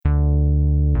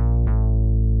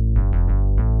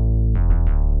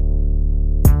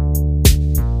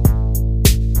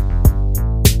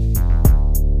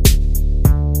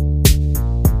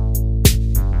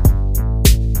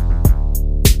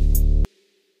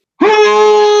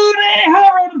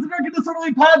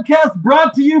Only podcast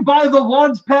brought to you by the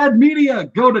Launchpad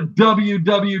Media. Go to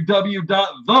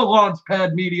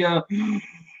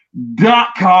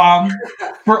www.thelaunchpadmedia.com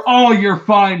for all your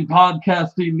fine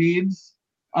podcasting needs.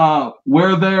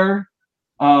 We're there.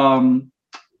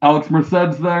 Alex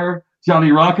Merced's there.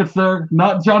 Johnny Rocket's there.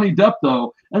 Not Johnny Depp,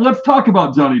 though. And let's talk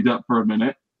about Johnny Depp for a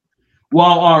minute.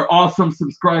 While our awesome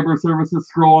subscriber services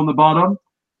scroll on the bottom.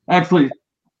 Actually,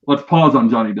 let's pause on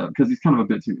Johnny Depp because he's kind of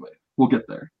a bitch anyway. We'll get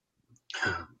there.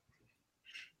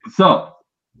 So,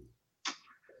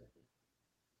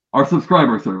 our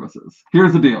subscriber services.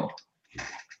 Here's the deal.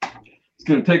 Just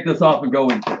going to take this off and go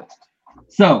into it.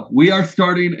 So, we are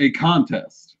starting a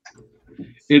contest.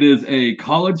 It is a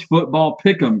college football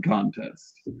pick'em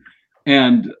contest.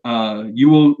 And you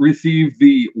will receive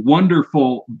the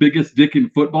wonderful Biggest Dick in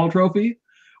Football trophy,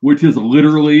 which is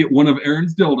literally one of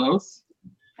Erin's dildos.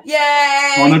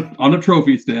 Yay! On a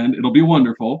trophy stand. It'll be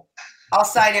wonderful. I'll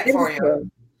sign it for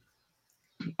you.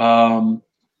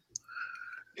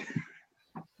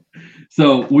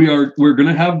 So we're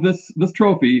gonna have this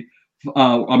trophy.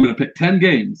 I'm gonna pick 10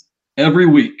 games every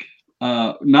week.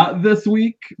 Not this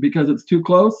week because it's too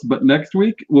close, but next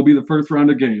week will be the first round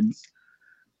of games.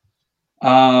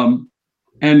 And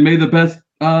may the best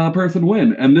person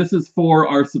win. And this is for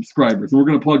our subscribers. And we're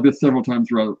gonna plug this several times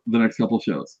throughout the next couple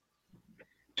shows.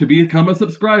 To become a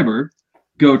subscriber,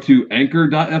 go to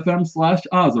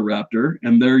anchor.fm/AzaRaptor,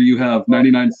 and there you have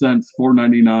 99 cents,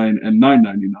 $4.99, and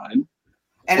 $9.99.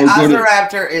 And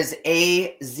AzaRaptor is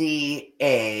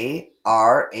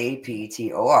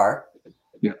AZARAPTOR.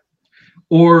 Yeah.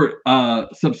 Or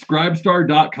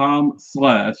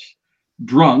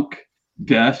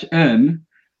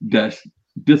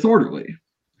subscribestar.com/drunk-n-disorderly.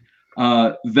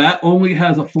 That only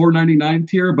has a $4.99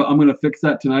 tier, but I'm going to fix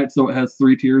that tonight so it has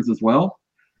 3 tiers as well.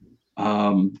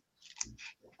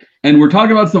 And we're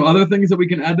talking about some other things that we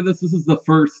can add to this. This is the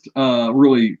first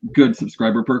really good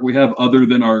subscriber perk we have other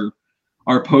than our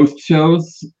post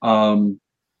shows. We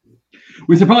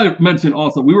should probably mention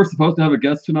also, we were supposed to have a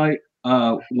guest tonight.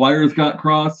 Wires got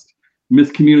crossed,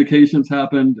 miscommunications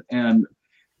happened, and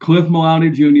Cliff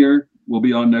Maloney Jr. will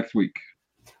be on next week.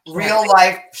 Real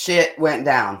life shit went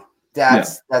down.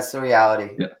 That's the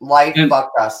reality. Yeah. Life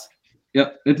fucked us.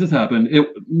 Yep, it just happened.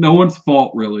 No one's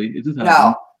fault, really. It just happened.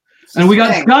 No. And we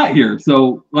got Scott here,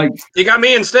 so like you got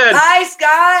me instead. Hi,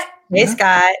 Scott. Hey,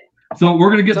 Scott. So we're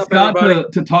gonna get Scott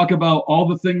to talk about all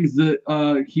the things that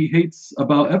he hates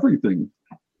about everything.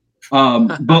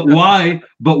 But why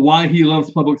he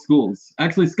loves public schools.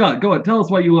 Actually, Scott, go ahead. Tell us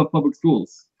why you love public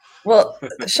schools. Well,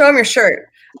 show him your shirt.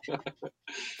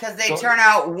 Because they turn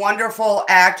out wonderful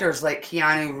actors like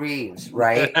Keanu Reeves,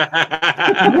 right?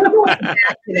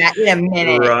 In a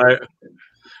minute.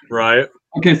 Right.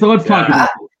 Okay, so let's talk about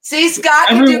it. See, Scott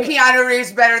can do Keanu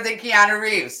Reeves better than Keanu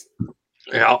Reeves.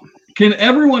 Yeah. Can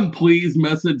everyone please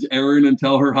message Erin and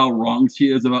tell her how wrong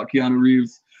she is about Keanu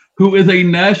Reeves, who is a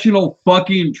national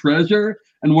fucking treasure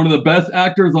and one of the best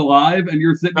actors alive, and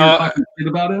you're sitting here talking shit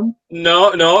about him?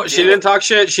 No, she didn't talk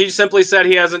shit. She simply said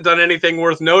he hasn't done anything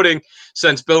worth noting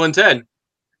since Bill and Ted.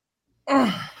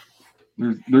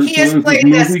 He has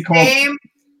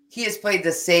played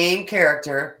the same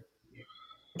character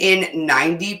in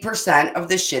 90% of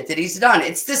the shit that he's done.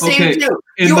 It's the same dude.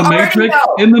 In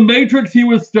the Matrix, he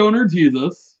was Stoner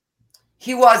Jesus.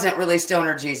 He wasn't really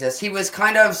Stoner Jesus. He was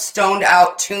kind of stoned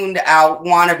out, tuned out,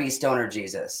 wannabe Stoner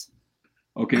Jesus.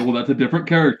 Okay, well, that's a different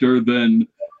character than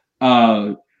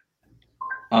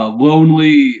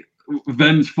lonely,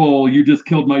 vengeful, you just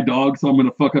killed my dog, so I'm going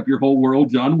to fuck up your whole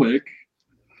world, John Wick.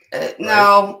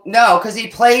 No, because he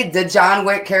played the John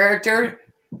Wick character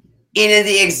in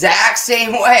the exact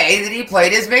same way that he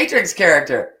played his Matrix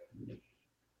character.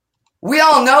 We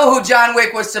all know who John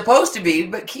Wick was supposed to be,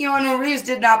 but Keanu Reeves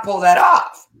did not pull that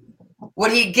off.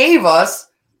 What he gave us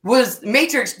was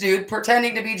Matrix dude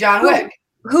pretending to be John Wick.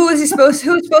 Who's supposed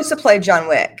to play John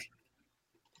Wick?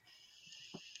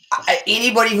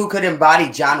 Anybody who could embody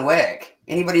John Wick.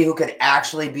 Anybody who could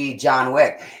actually be John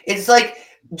Wick. It's like,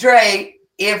 Dre,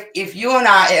 if you and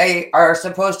I are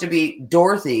supposed to be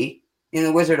Dorothy in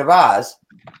The Wizard of Oz,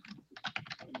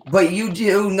 but you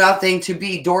do nothing to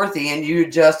be Dorothy and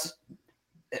you just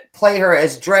play her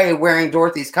as Dre wearing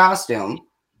Dorothy's costume,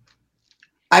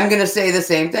 I'm going to say the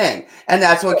same thing. And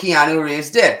that's what Keanu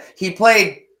Reeves did. He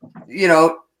played,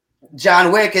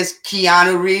 John Wick as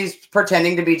Keanu Reeves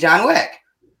pretending to be John Wick.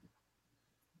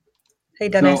 Hey,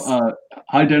 Dennis. So,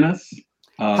 hi, Dennis.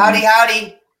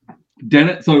 Howdy.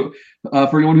 Dennis. So,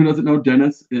 for anyone who doesn't know,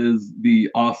 Dennis is the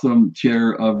awesome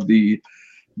chair of the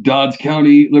Dodge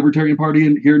County Libertarian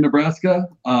Party here in Nebraska.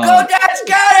 Go Dodge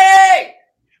County!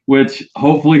 which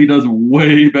hopefully he does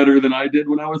way better than I did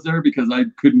when I was there because I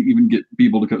couldn't even get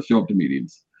people to show up to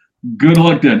meetings. Good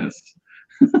luck, Dennis.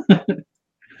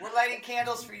 We're lighting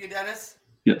candles for you, Dennis.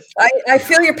 Yes. I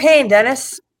feel your pain,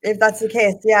 Dennis, if that's the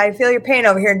case. Yeah, I feel your pain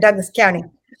over here in Douglas County.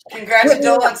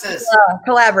 Congratulations.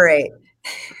 Collaborate.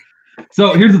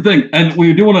 So here's the thing, and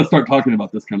we do want to start talking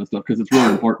about this kind of stuff because it's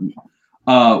really important.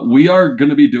 We are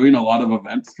going to be doing a lot of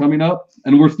events coming up,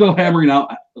 and we're still hammering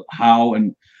out how,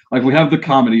 and like we have the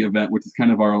comedy event, which is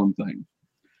kind of our own thing.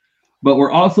 But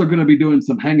we're also going to be doing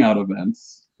some hangout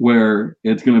events where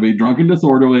it's going to be Drunk and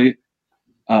Disorderly,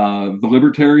 the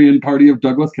Libertarian Party of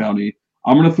Douglas County.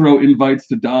 I'm going to throw invites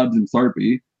to Dodds and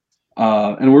Sarpy,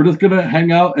 and we're just going to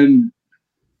hang out and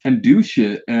do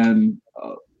shit and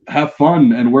have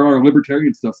fun and wear our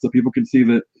libertarian stuff so people can see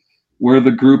that we're the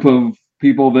group of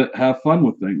people that have fun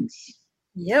with things.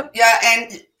 Yep. Yeah,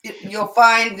 and you'll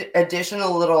find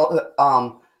additional little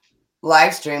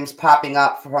live streams popping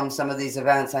up from some of these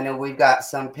events. I know we've got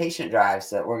some patient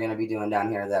drives that we're going to be doing down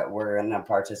here that we're going to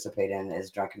participate in as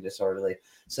Drunk and Disorderly.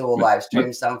 So we'll live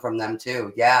stream some from them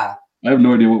too. Yeah. I have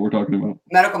no idea what we're talking about.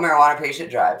 Medical marijuana patient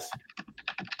drives.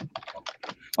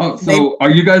 Oh, so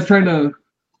are you guys trying to...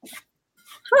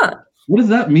 What does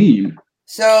that mean?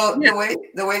 So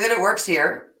the way that it works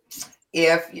here,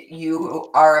 if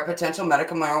you are a potential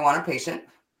medical marijuana patient,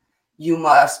 you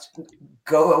must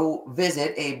go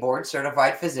visit a board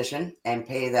certified physician and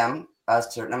pay them a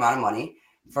certain amount of money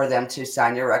for them to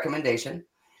sign your recommendation.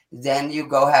 Then you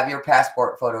go have your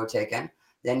passport photo taken.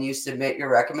 Then you submit your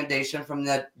recommendation from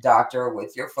the doctor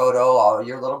with your photo, all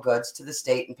your little goods to the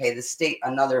state and pay the state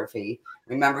another fee.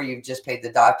 Remember, you've just paid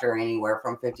the doctor anywhere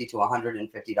from $50 to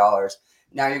 $150.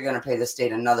 Now you're going to pay the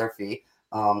state another fee.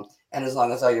 And as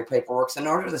long as all your paperwork's in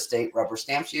order, the state rubber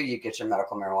stamps you, you get your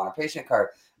medical marijuana patient card.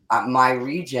 My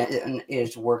region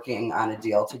is working on a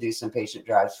deal to do some patient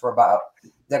drives for about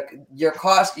your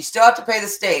cost. You still have to pay the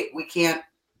state. We can't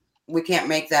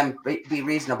make them be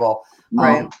reasonable.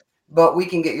 Right. But we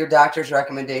can get your doctor's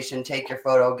recommendation, take your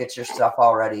photo, get your stuff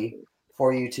all ready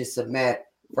for you to submit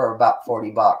for about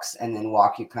 $40 and then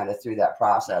walk you kind of through that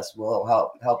process. We'll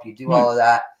help you do all of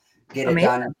that, get it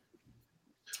done.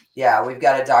 Yeah, we've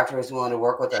got a doctor who's willing to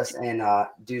work with us and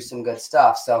do some good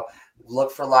stuff. So look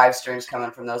for live streams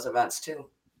coming from those events too.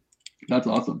 That's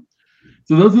awesome.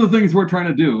 So those are the things we're trying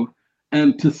to do.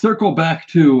 And to circle back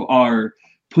to our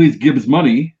please give us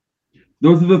money,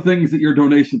 those are the things that your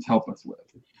donations help us with.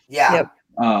 Yeah.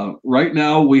 Yep. Right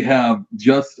now we have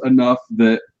just enough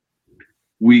that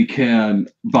we can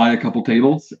buy a couple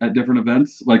tables at different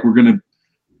events. Like we're going to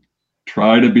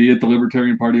try to be at the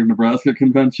Libertarian Party of Nebraska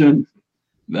convention.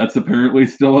 That's apparently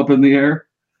still up in the air.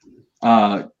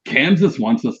 Kansas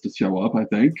wants us to show up, I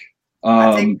think.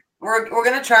 I think we're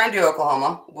going to try and do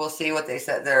Oklahoma. We'll see what they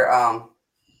set their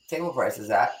table prices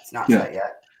at. It's not set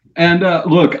yet. And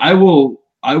look, I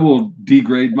will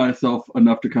degrade myself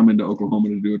enough to come into Oklahoma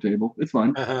to do a table. It's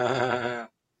fine.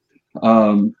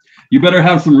 You better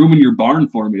have some room in your barn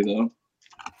for me, though.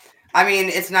 I mean,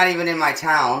 it's not even in my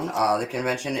town. The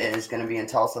convention is going to be in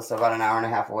Tulsa, so about an hour and a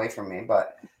half away from me.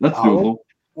 But that's doable.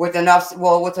 With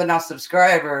enough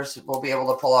subscribers, we'll be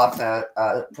able to pull off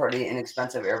a pretty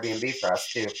inexpensive Airbnb for us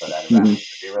too for that event. It'd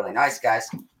be really nice, guys.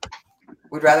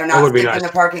 We'd rather not stick in the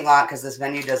parking lot because this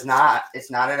venue does not. It's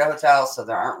not at a hotel, so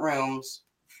there aren't rooms.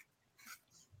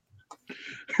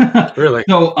 Really?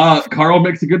 So Carl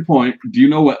makes a good point. Do you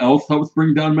know what else helps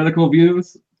bring down medical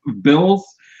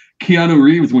bills? Keanu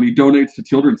Reeves when he donates to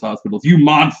children's hospitals. You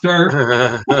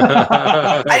monster!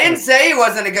 I didn't say he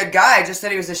wasn't a good guy. I just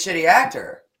said he was a shitty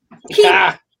actor.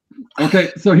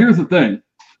 Okay, so here's the thing.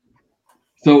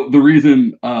 So the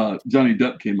reason Johnny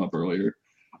Depp came up earlier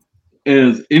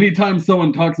is anytime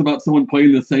someone talks about someone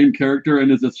playing the same character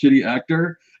and is a shitty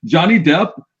actor, Johnny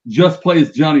Depp just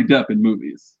plays Johnny Depp in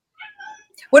movies.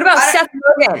 What about Seth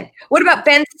Rogen? What about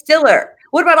Ben Stiller?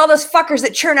 What about all those fuckers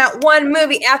that churn out one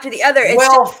movie after the other? It's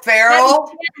Will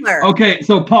Ferrell? Okay,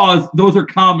 so pause. Those are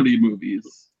comedy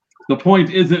movies. The point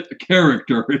isn't a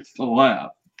character, it's to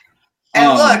laugh. And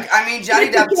look, I mean, Johnny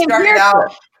Depp started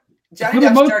out. For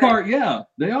the most part, yeah,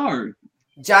 they are.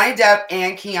 Johnny Depp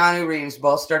and Keanu Reeves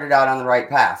both started out on the right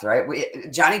path, right?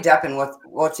 Johnny Depp in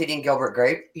What's Eating Gilbert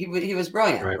Grape, he was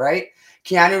brilliant, right?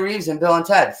 Keanu Reeves and Bill and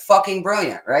Ted, fucking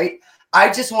brilliant, right? I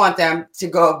just want them to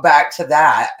go back to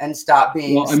that and stop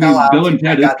being. Well, I mean, Bill and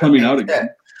Ted is coming out again.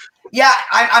 Yeah,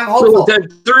 I'm hopeful. Bill and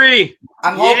Ted 3.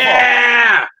 I'm hopeful.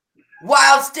 Yeah.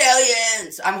 Wild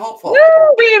Stallions. I'm hopeful. Woo!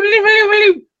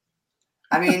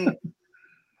 I mean,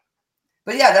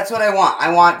 but yeah, that's what I want.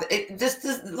 I want it.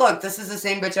 Look, this is the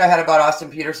same bitch I had about Austin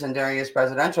Peterson during his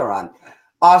presidential run.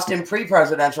 Austin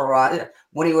pre-presidential run,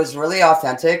 when he was really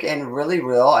authentic and really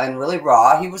real and really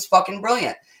raw, he was fucking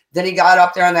brilliant. Then he got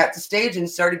up there on that stage and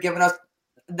started giving us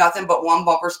nothing but one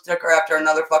bumper sticker after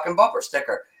another fucking bumper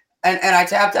sticker. And I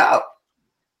tapped out.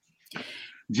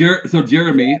 So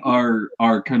Jeremy,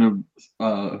 our kind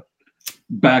of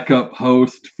backup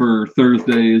host for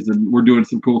Thursdays, and we're doing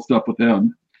some cool stuff with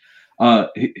him.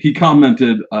 He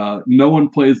commented, no one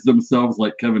plays themselves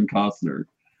like Kevin Costner.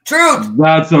 Truth.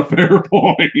 That's a fair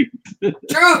point.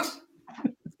 Truth.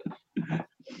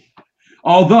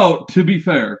 Although, to be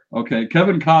fair, okay,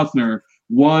 Kevin Costner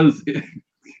was,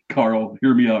 Carl,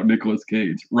 hear me out, Nicolas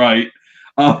Cage, right?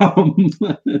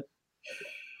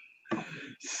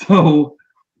 So,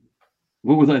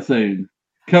 what was I saying?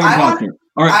 Kevin Costner.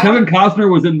 All right, Kevin Costner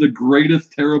was in the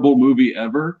greatest terrible movie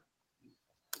ever.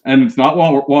 And it's not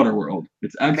Waterworld.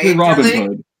 It's actually Robin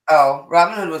Hood. Oh,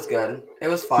 Robin Hood was good. It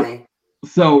was funny.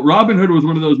 So Robin Hood was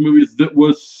one of those movies that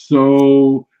was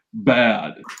so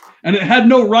bad. And it had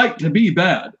no right to be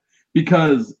bad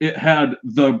because it had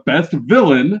the best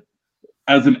villain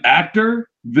as an actor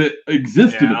that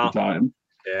existed at the time.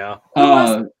 Yeah.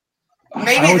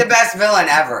 Maybe the best villain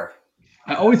ever.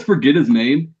 I always forget his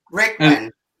name.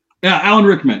 Rickman. Alan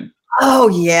Rickman. Oh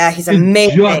yeah, he's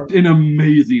amazing. Just an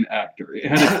amazing actor. It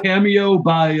had a cameo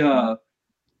by the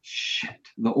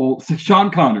old Sean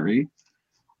Connery.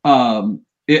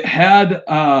 It had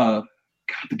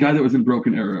the guy that was in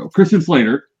Broken Arrow, Christian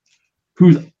Slater,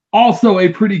 who's also a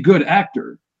pretty good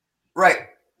actor. Right.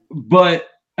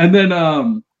 And then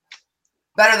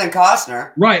better than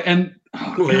Costner. Right, and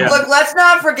look, let's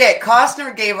not forget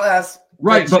Costner gave us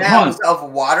the gems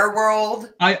of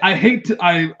Waterworld. I hate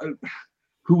to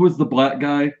who was the black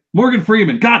guy? Morgan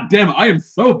Freeman. God damn it, I am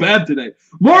so bad today.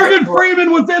 Morgan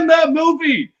Freeman was in that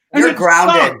movie. You're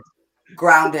grounded.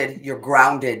 Grounded. You're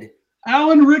grounded.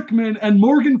 Alan Rickman and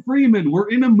Morgan Freeman were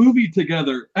in a movie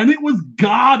together, and it was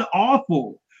god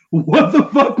awful. What the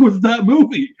fuck was that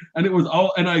movie? And it was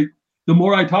all, and the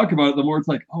more I talk about it, the more it's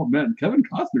like, oh man, Kevin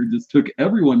Costner just took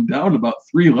everyone down about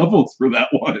 3 levels for that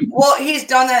one. Well, he's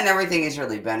done that in everything he's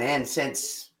really been in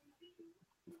since,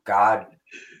 God,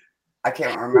 I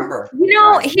can't remember. You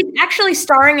know, he's actually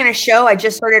starring in a show I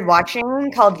just started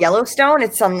watching called Yellowstone.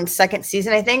 It's on the 2nd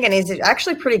season, I think, and he's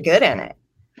actually pretty good in it.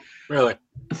 Really?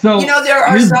 So there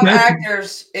are some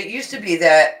actors. It used to be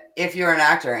that if you're an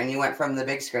actor and you went from the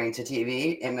big screen to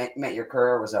TV, it meant your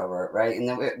career was over, right? And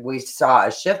then we saw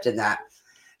a shift in that.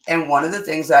 And one of the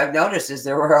things I've noticed is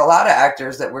there were a lot of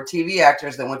actors that were TV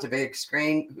actors that went to big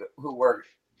screen who were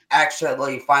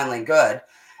actually finally good.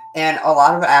 And a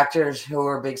lot of actors who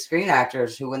were big screen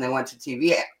actors who, when they went to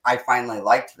TV, I finally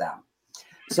liked them.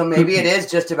 So maybe it is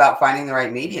just about finding the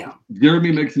right medium.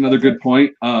 Jeremy makes another good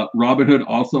point. Robin Hood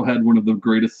also had one of the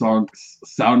greatest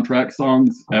soundtrack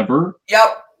songs ever.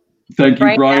 Yep. Thank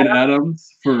you, Bryan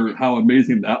Adams, for how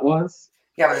amazing that was.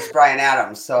 Yeah, but it's Bryan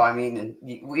Adams, so I mean,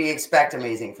 we expect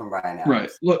amazing from Bryan Adams. Right.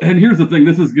 Look, and here's the thing.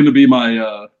 This is going to be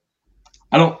my.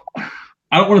 I don't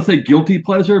want to say guilty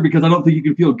pleasure because I don't think you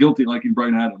can feel guilty liking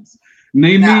Bryan Adams.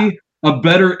 Name me a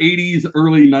better 80s,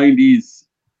 early 90s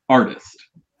artist.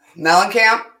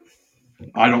 Mellencamp?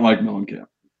 I don't like Mellencamp.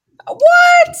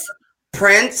 What?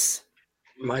 Prince?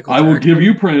 Michael I will give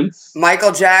you Prince.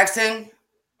 Michael Jackson?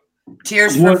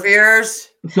 Tears for Fears?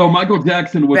 So Michael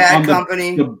Jackson was Bad on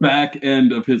Company. The back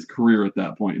end of his career at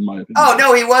that point, in my opinion. Oh,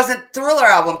 no, he wasn't. Thriller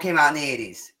album came out in the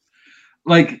 80s.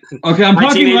 Like, okay, I'm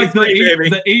talking like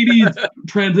the 80s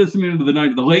transitioning into the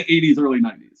 90s, the late 80s, early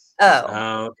 90s.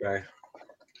 Oh, okay.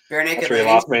 Bare Naked That's really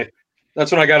lost me.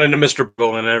 That's when I got into Mr.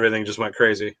 Bull and everything just went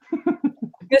crazy.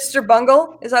 Mr.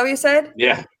 Bungle? Is that what you said?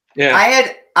 Yeah. Yeah. I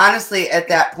had, honestly, at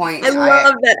that point, I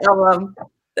love that album.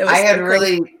 I had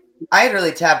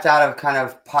really tapped out of kind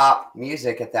of pop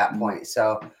music at that point.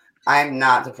 So I'm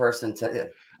not the person to.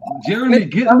 Jeremy,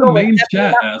 get in the main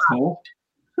chat, asshole.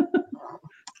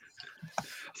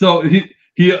 So he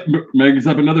brings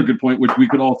up another good point, which we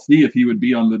could all see if he would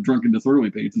be on the Drunken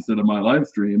Disorderly page instead of my live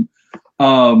stream.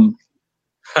 How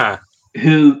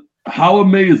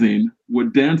amazing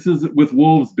would Dances with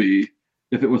Wolves be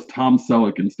if it was Tom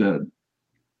Selleck instead?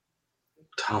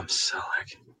 Tom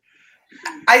Selleck.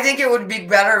 I think it would be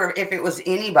better if it was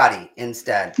anybody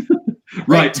instead.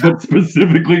 Right, but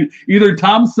specifically either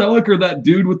Tom Selleck or that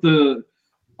dude with the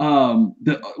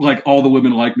like all the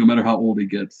women like no matter how old he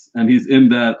gets, and he's in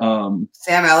that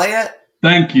Sam Elliott.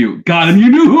 Thank you, God, and you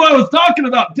knew who I was talking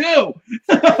about too.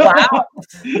 Wow.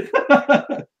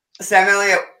 Sam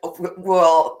Elliott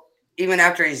will, even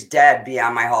after he's dead, be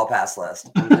on my hall pass list.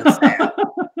 I'm just saying.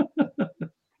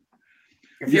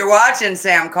 If you're watching,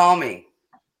 Sam, call me.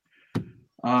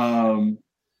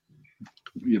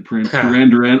 Yeah, Prince, Duran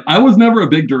Duran. I was never a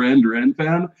big Duran Duran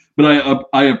fan, but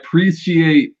I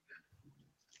appreciate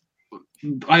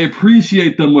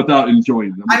them without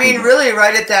enjoying them. I mean, really,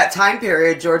 right at that time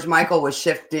period, George Michael was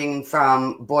shifting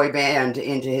from boy band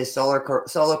into his solo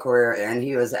career, and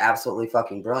he was absolutely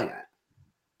fucking brilliant.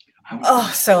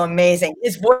 Oh, so amazing.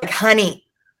 His voice, like honey.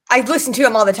 I listen to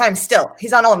him all the time still.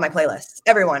 He's on all of my playlists.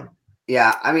 Everyone.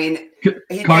 Yeah, I mean,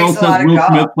 he Carl takes a lot says of Will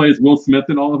guts. Smith plays Will Smith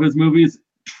in all of his movies.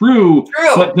 True,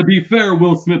 but to be fair,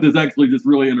 Will Smith is actually just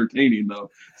really entertaining,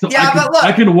 though. So Yeah, but look,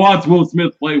 I can watch Will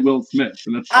Smith play Will Smith,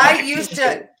 and that's fine.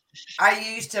 I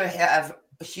used to have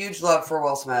a huge love for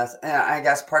Will Smith, and I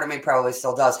guess part of me probably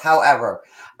still does. However,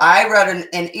 I read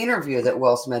an interview that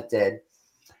Will Smith did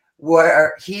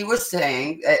where he was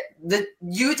saying that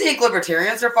you think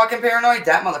libertarians are fucking paranoid?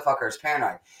 That motherfucker is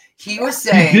paranoid. He was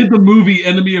saying he did the movie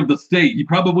Enemy of the State. He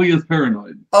probably is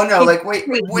paranoid. Oh no, like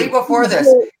way before this.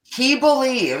 He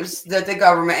believes that the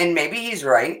government, and maybe he's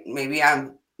right, maybe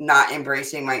I'm not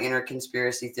embracing my inner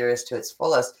conspiracy theorist to its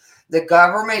fullest. The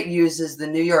government uses the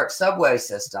New York subway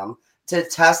system to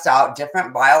test out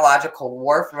different biological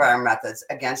warfare methods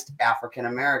against African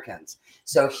Americans.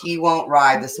 So he wouldn't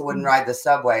ride the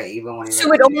subway even when he.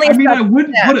 So it only. I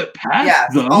wouldn't put it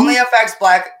past them. Only affects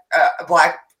black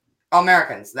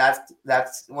Americans.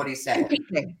 That's what he's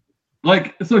saying.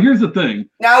 Like, so here's the thing.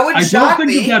 Now, I don't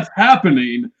think that's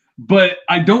happening, but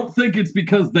I don't think it's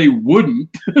because they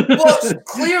wouldn't. Well,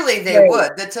 clearly they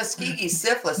would. The Tuskegee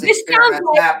syphilis experiment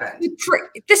happened.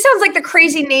 This sounds like the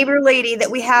crazy neighbor lady that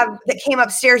we have that came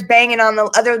upstairs banging on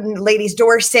the other lady's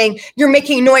door saying, "You're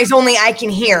making noise only I can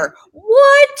hear."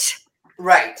 What?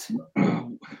 Right.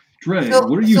 Dre,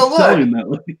 what are you selling that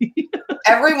lady?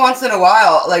 Every once in a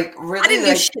while, like really, I didn't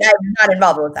do shit. I'm not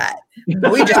involved with that.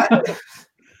 We just.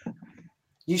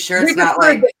 You sure it's not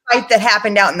like the fight that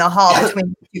happened out in the hall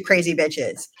between two crazy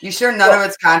bitches? You sure none of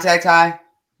it's contact high?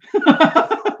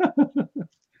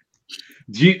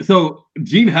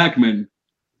 Gene Hackman,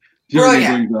 Jeremy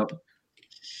brings up.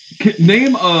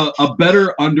 Name a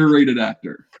better underrated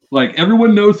actor. Like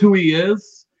everyone knows who he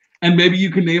is, and maybe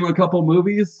you can name a couple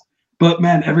movies. But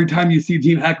man, every time you see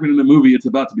Gene Hackman in a movie, it's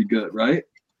about to be good, right?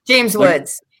 James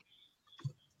Woods.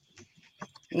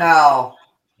 No.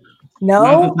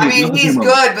 No, I mean he's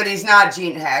good, but he's not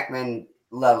Gene Hackman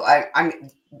level. I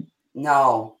mean,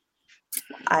 no.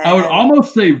 I would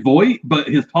almost say Voight, but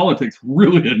his politics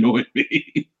really annoy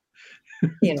me.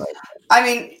 I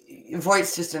mean,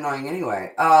 Voight's just annoying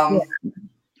anyway.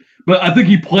 But I think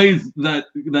he plays that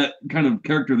kind of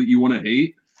character that you want to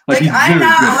hate. Like I'm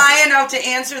not high enough to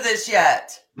answer this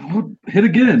yet. Hit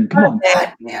again. Come on.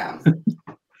 Yeah.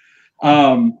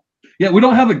 Yeah, we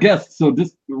don't have a guest, so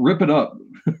just rip it up.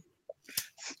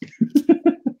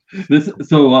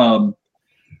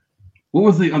 What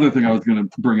was the other thing I was going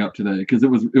to bring up today? Because it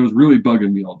was really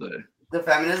bugging me all day. The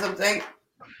feminism thing.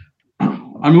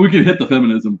 I mean, we could hit the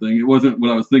feminism thing. It wasn't what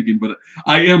I was thinking, but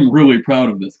I am really proud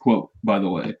of this quote, by the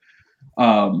way.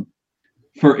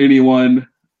 For anyone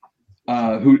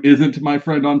who isn't my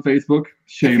friend on Facebook,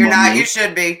 shame on you. If you're not, you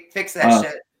should be. Fix that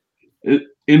shit.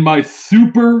 In my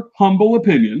super humble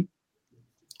opinion,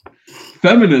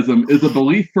 feminism is a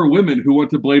belief for women who want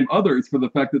to blame others for the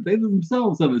fact that they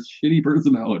themselves have a shitty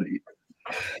personality.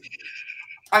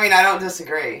 I mean, I don't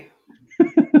disagree.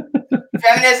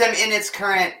 Feminism in its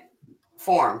current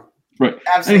form. Right.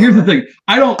 Absolutely. And here's the thing.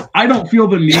 I don't feel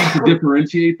the need to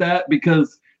differentiate that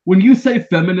because when you say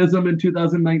feminism in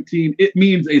 2019, it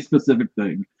means a specific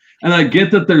thing. And I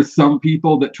get that there's some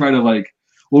people that try to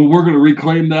well, we're going to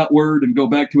reclaim that word and go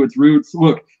back to its roots.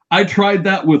 Look, I tried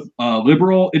that with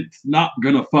liberal. It's not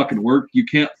going to fucking work. You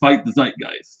can't fight the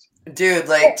zeitgeist. Dude,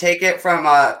 take it from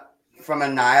a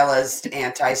nihilist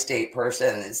anti-state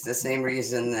person. It's the same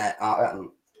reason that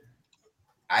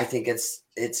I think it's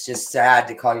just sad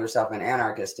to call yourself an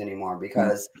anarchist anymore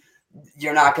because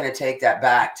you're not going to take that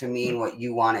back to mean what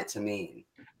you want it to mean.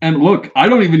 And look, I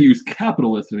don't even use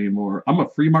capitalist anymore. I'm a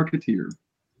free marketeer.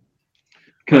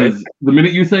 Because the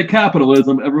minute you say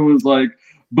capitalism, everyone's like,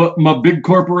 but my big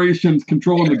corporations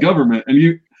controlling the government. And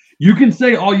you can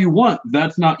say all you want,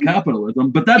 that's not capitalism,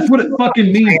 but that's what it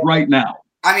fucking means right now.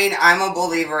 I mean, I'm a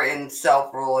believer in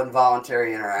self-rule and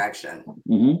voluntary interaction.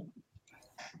 Mm-hmm.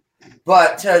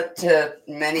 But to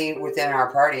many within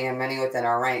our party and many within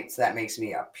our ranks, that makes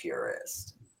me a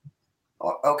purist.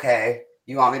 Okay,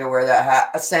 you want me to wear that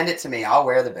hat? Send it to me. I'll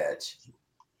wear the bitch.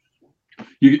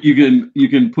 You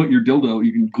can put your dildo.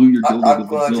 You can glue your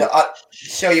dildo. I'll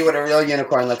show you what a real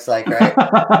unicorn looks like, right?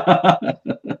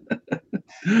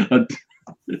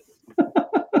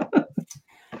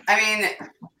 I mean,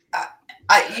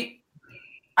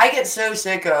 I get so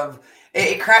sick of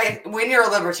When you're a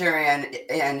libertarian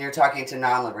and you're talking to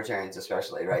non-libertarians,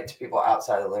 especially, right, to people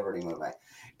outside of the liberty movement,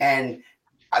 and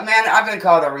man, I've been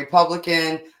called a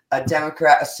Republican, a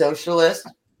Democrat, a socialist.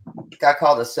 Got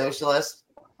called a socialist.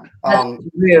 That's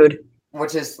rude.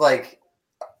 Which is like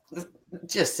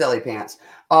just silly pants.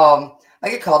 I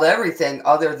get called everything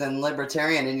other than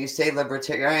libertarian, and you say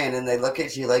libertarian, and they look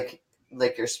at you like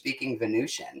you're speaking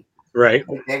Venusian. Right.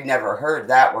 Like they've never heard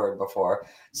that word before.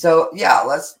 So yeah,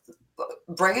 let's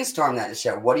brainstorm that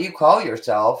shit. What do you call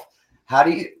yourself? How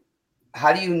do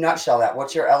you nutshell that?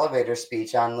 What's your elevator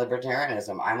speech on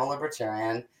libertarianism? I'm a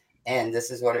libertarian, and this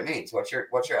is what it means. What's your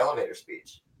elevator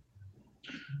speech?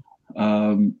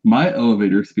 My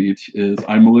elevator speech is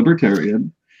I'm a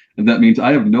libertarian, and that means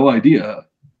I have no idea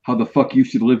how the fuck you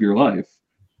should live your life,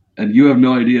 and you have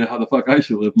no idea how the fuck I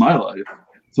should live my life.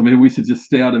 So maybe we should just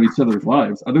stay out of each other's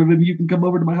lives. Other than you can come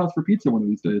over to my house for pizza one of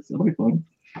these days. That'll be fun.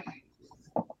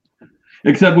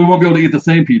 Except we won't be able to eat the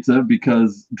same pizza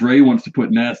because Dre wants to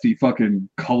put nasty fucking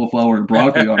cauliflower and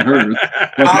broccoli on hers.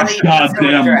 Like a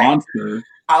goddamn monster.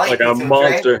 Like a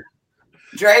monster.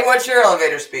 Dre, what's your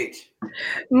elevator speech?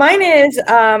 Mine is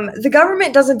the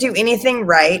government doesn't do anything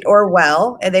right or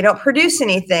well, and they don't produce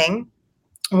anything.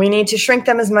 We need to shrink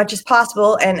them as much as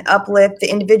possible and uplift the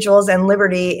individuals and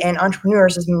liberty and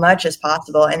entrepreneurs as much as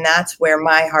possible. And that's where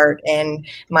my heart and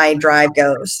my drive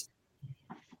goes.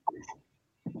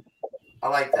 I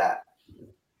like that.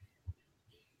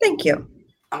 Thank you.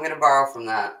 I'm going to borrow from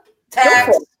that.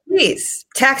 Tax. Please,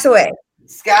 tax away.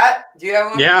 Scott, do you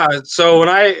have one? Yeah. So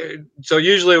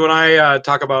usually when I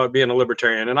talk about being a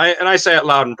libertarian, and I say it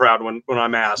loud and proud when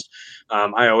I'm asked,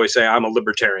 I always say I'm a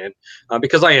libertarian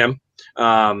because I am.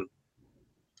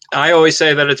 I always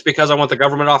say that it's because I want the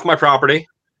government off my property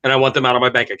and I want them out of my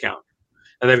bank account.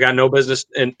 And they've got no business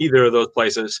in either of those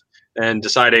places and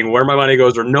deciding where my money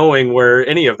goes or knowing where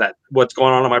any of that, what's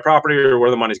going on my property or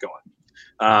where the money's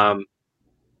going.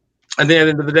 At the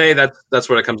end of the day, that's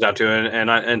what it comes down to.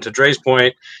 And to Dre's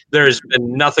point, there's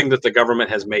been nothing that the government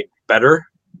has made better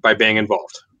by being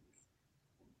involved.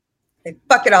 They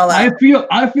fuck it all up.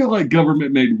 I feel like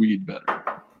government made weed better.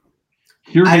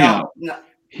 Hear me out. No.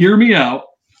 Hear me out.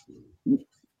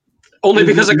 Only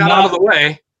because it got out of the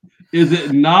way. Is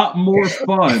it not more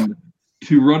fun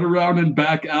to run around in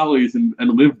back alleys and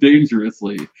live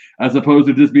dangerously as opposed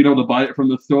to just being able to buy it from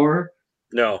the store?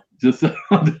 No. Just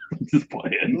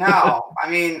playing. No. I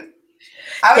mean,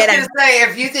 I was going to say,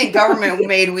 if you think government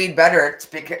made weed better, it's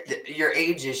because your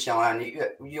age is showing.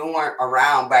 You weren't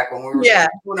around back when we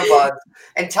were buds.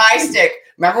 And Thai stick.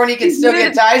 Remember when you could still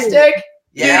get Thai stick?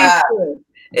 Yeah.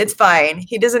 It's fine.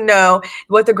 He doesn't know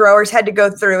what the growers had to go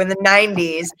through in the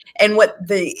 90s and what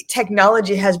the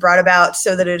technology has brought about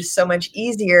so that it is so much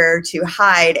easier to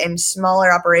hide and smaller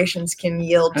operations can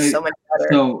yield so much better.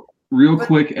 So, real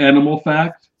quick animal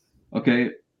fact.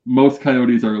 Okay, most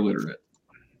coyotes are illiterate.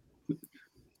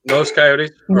 Most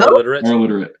coyotes are illiterate? Are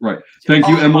illiterate, right. Thank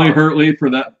you, Emily Hurtley, for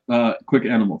that quick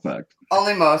animal fact.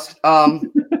 Only most.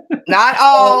 Not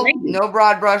all. No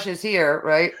broad brushes here,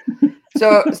 right?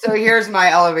 So here's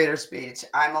my elevator speech.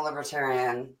 I'm a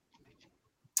libertarian.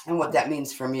 And what that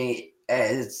means for me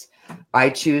is I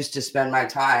choose to spend my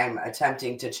time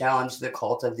attempting to challenge the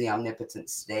cult of the omnipotent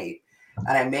state.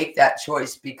 And I make that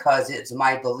choice because it's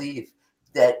my belief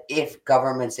that if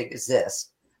governments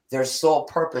exist, their sole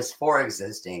purpose for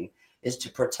existing is to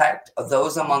protect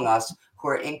those among us who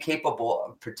are incapable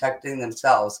of protecting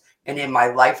themselves. And in my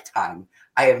lifetime,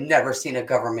 I have never seen a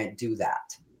government do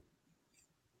that.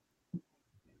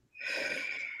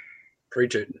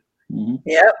 Preach it. Mm-hmm.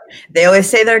 Yep. They always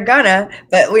say they're gonna,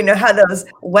 but we know how those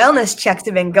wellness checks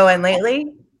have been going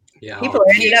lately. Yeah. People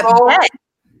are ending up dead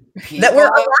that were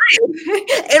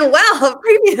alive and well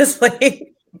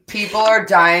previously. People are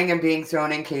dying and being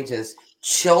thrown in cages.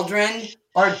 Children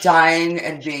are dying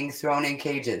and being thrown in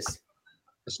cages.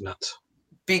 That's nuts.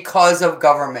 Because of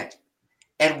government.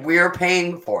 And we're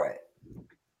paying for it.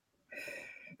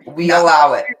 We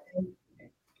allow it.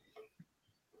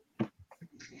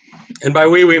 And by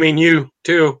we mean you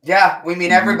too. Yeah, we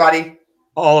mean everybody.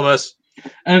 All of us.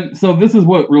 And so this is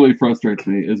what really frustrates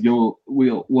me is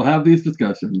we'll have these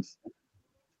discussions,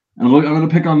 and I'm going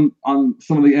to pick on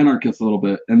some of the anarchists a little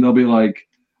bit, and they'll be like,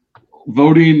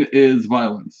 voting is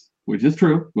violence, which is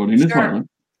true. Voting is violence,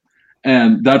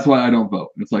 and that's why I don't vote.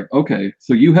 It's like, okay,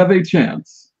 so you have a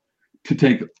chance to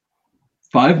take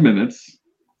 5 minutes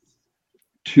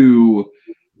to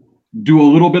do a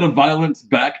little bit of violence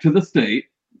back to the state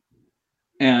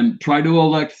and try to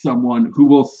elect someone who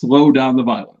will slow down the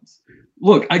violence.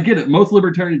 Look, I get it. Most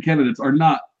libertarian candidates are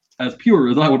not as pure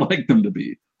as I would like them to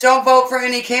be. Don't vote for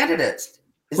any candidates.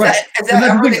 Right. Is that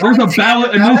ever the There's only a thing ballot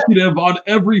on the ballot? initiative on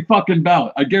every fucking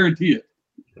ballot. I guarantee it.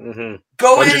 Mm-hmm.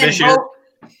 Go Budget in and issue.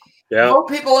 vote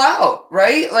people out,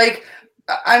 right? Like,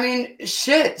 I mean,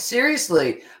 shit,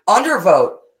 seriously.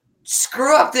 Undervote.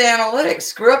 Screw up the analytics.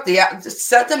 Screw up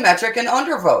set the metric and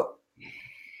undervote.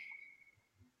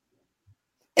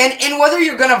 And whether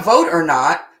you're going to vote or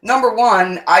not, number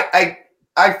one, I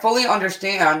fully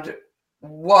understand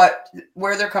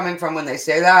where they're coming from when they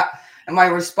say that. And my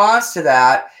response to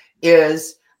that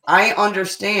is I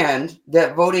understand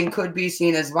that voting could be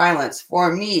seen as violence.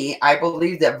 For me, I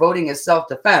believe that voting is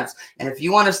self-defense. And if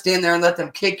you want to stand there and let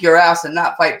them kick your ass and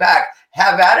not fight back,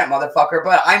 have at it, motherfucker.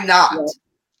 But I'm not.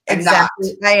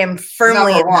 Exactly. I am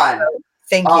firmly number one.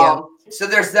 Thank you. So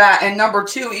there's that. And number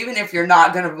two, even if you're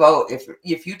not going to vote,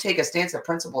 if you take a stance of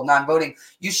principle non-voting,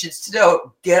 you should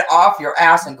still get off your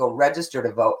ass and go register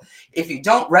to vote. If you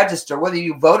don't register, whether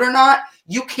you vote or not,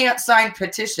 you can't sign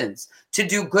petitions to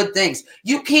do good things.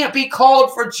 You can't be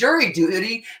called for jury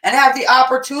duty and have the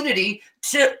opportunity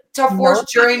to force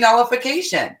jury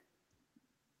nullification.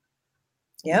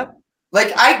 Yep.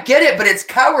 Like, I get it, but it's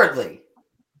cowardly.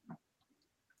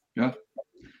 Yeah.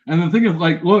 And the thing is,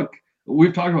 like, look,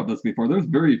 we've talked about this before. There's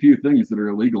very few things that are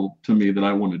illegal to me that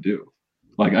I want to do.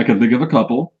 Like, I can think of a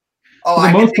couple. Oh, For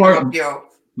the most part,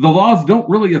 the laws don't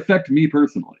really affect me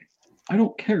personally. I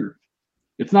don't care.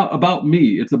 It's not about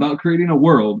me. It's about creating a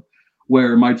world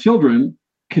where my children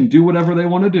can do whatever they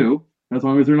want to do as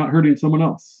long as they're not hurting someone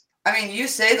else. I mean, you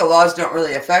say the laws don't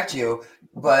really affect you,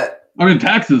 but... I mean,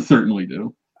 taxes certainly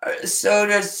do. So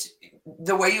does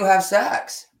the way you have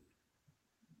sex.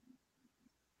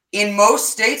 In most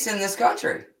states in this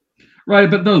country. Right,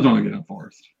 but those don't get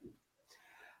enforced.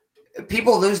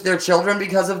 People lose their children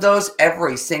because of those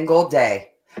every single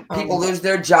day. People lose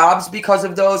their jobs because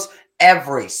of those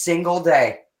every single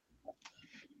day.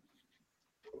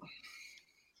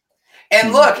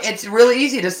 And look, it's really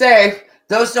easy to say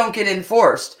those don't get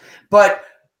enforced. But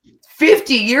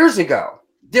 50 years ago,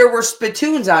 there were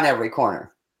spittoons on every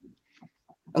corner.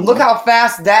 And look how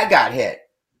fast that got hit.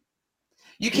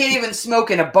 You can't even smoke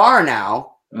in a bar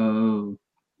now. So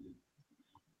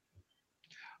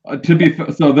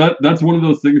that's one of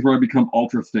those things where I become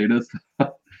ultra statist.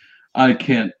 I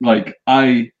can't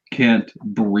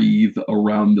breathe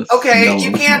around the Okay,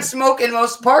 you can't smoke in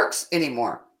most parks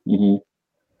anymore. Mm-hmm.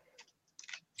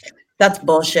 That's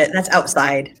bullshit. That's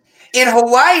outside. In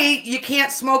Hawaii, you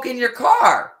can't smoke in your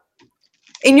car.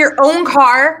 In your own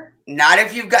car? Not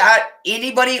if you've got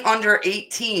anybody under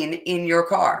 18 in your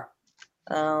car.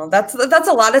 Oh, that's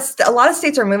a lot of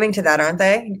states are moving to that, aren't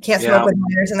they? You can't smoke with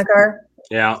minors in the car.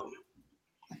 Yeah.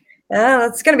 Yeah,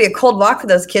 that's gonna be a cold walk for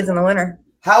those kids in the winter.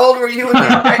 How old were you when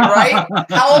right?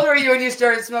 How old were you when you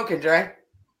started smoking, Dre?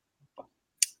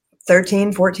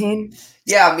 13, 14.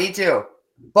 Yeah, me too.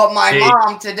 But my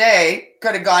mom today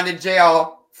could have gone to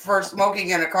jail for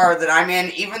smoking in a car that I'm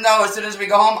in, even though as soon as we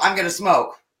go home, I'm gonna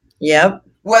smoke. Yep.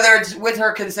 Whether it's with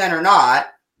her consent or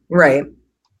not. Right.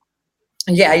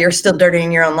 Yeah, you're still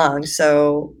dirtying your own lungs.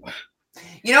 So,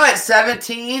 you know, at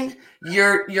 17,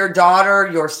 your daughter,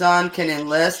 your son can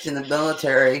enlist in the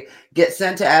military, get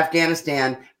sent to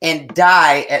Afghanistan, and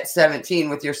die at 17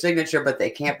 with your signature, but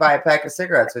they can't buy a pack of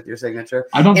cigarettes with your signature.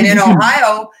 And in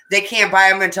Ohio, they can't buy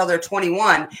them until they're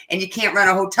 21, and you can't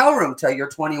rent a hotel room till you're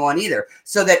 21 either.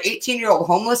 So that 18-year-old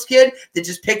homeless kid that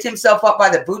just picked himself up by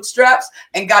the bootstraps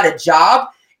and got a job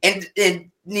and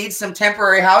needs some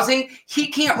temporary housing, he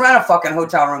can't rent a fucking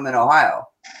hotel room in Ohio.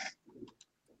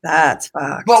 That's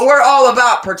fucked. But we're all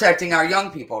about protecting our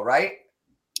young people, right?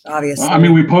 Obviously. I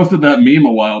mean, we posted that meme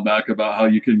a while back about how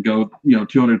you can go,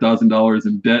 $200,000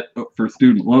 in debt for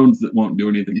student loans that won't do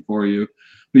anything for you,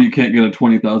 but you can't get a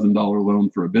 $20,000 loan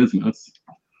for a business.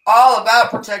 All about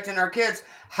protecting our kids.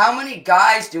 How many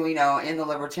guys do we know in the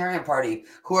Libertarian Party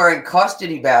who are in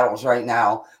custody battles right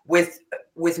now with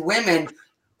women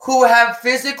who have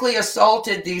physically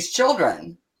assaulted these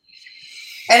children?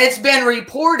 And it's been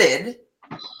reported.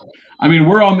 I mean,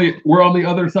 we're on the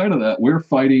other side of that. We're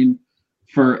fighting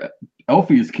for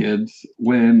Elfie's kids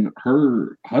when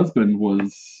her husband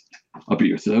was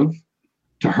abusive,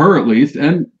 to her at least.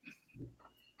 And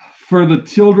for the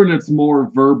children, it's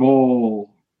more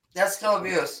verbal. That's still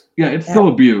abuse. Yeah, it's still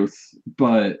abuse,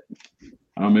 but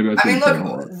maybe I mean,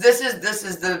 look, this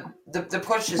is the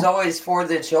push is always for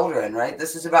the children, right?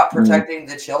 This is about protecting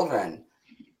the children,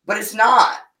 but it's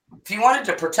not. If you wanted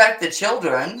to protect the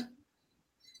children,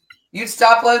 you'd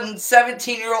stop letting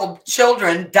 17-year-old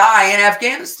children die in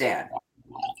Afghanistan.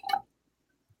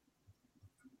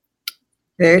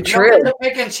 Very You don't true. get to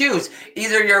pick and choose.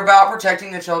 Either you're about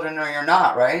protecting the children or you're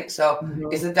not, right? So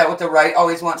isn't that what the right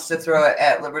always wants to throw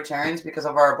at libertarians because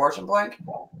of our abortion blank?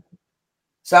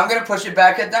 So I'm going to push it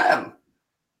back at them.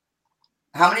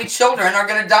 How many children are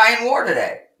going to die in war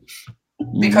today?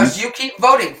 Because you keep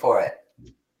voting for it.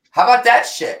 How about that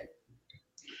shit?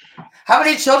 How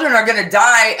many children are going to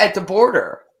die at the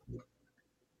border?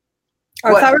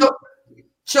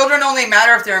 Children only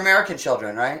matter if they're American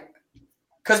children, right?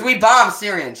 Because we bomb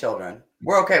Syrian children.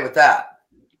 We're okay with that.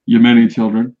 Yemeni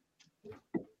children.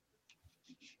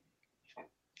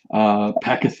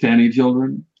 Pakistani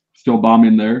children. Still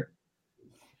bombing there.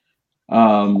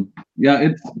 Yeah,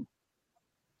 it's...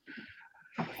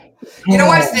 You know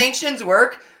why sanctions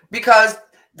work? Because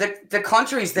the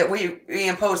countries that we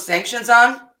impose sanctions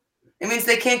on, it means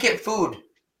they can't get food.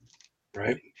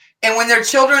 Right. And when their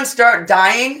children start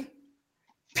dying,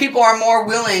 people are more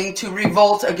willing to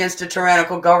revolt against a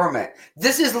tyrannical government.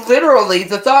 This is literally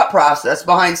the thought process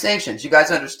behind sanctions. You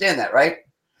guys understand that, right?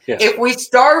 Yes. If we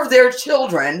starve their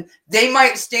children, they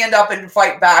might stand up and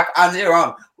fight back on their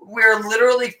own. We're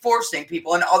literally forcing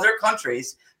people in other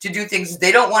countries to do things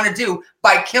they don't want to do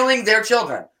by killing their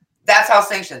children. That's how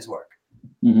sanctions work.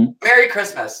 Merry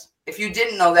Christmas. If you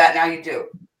didn't know that, now you do.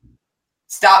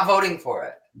 Stop voting for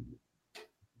it.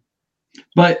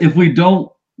 But if we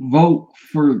don't vote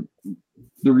for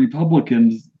the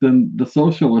Republicans, then the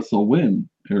socialists will win,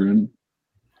 Erin.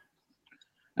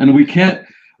 And we can't...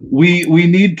 We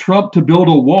need Trump to build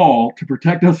a wall to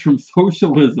protect us from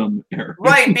socialism, Erin.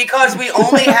 Right, because we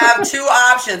only have two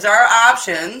options. Our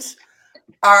options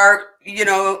are, eat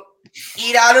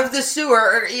out of the sewer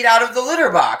or eat out of the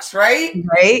litter box, right?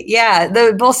 Right? Yeah.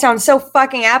 They both sound so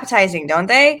fucking appetizing, don't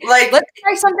they? Like, let's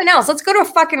try something else. Let's go to a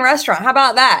fucking restaurant. How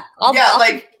about that?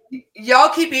 Y'all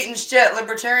keep eating shit.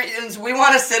 Libertarians, we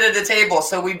want to sit at a table,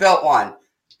 so we built one.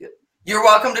 You're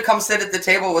welcome to come sit at the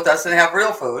table with us and have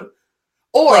real food.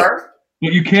 Or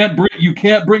but you can't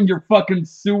bring your fucking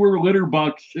sewer litter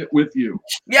box shit with you.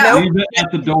 Yeah. Leave it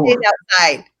at the door.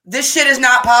 Outside. This shit is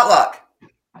not potluck.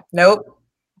 Nope.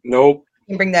 You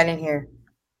can bring that in here.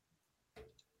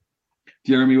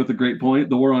 Jeremy with a great point.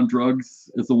 The war on drugs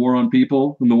is a war on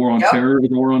people, and the war on terror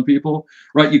is a war on people.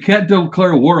 Right? You can't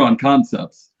declare a war on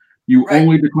concepts. You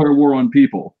only declare war on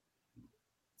people.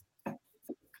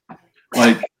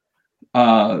 Like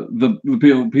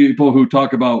the people who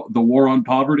talk about the war on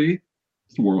poverty,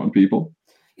 it's a war on people.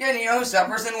 Yeah, and you know who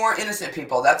suffers in war? Innocent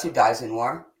people. That's who dies in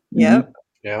war. Yep.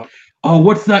 Yeah. Oh,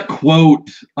 what's that quote?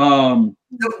 The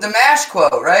MASH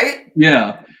quote, right?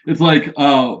 Yeah. It's like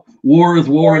war is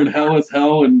war and hell is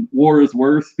hell, and war is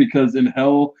worse because in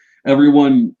hell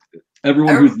everyone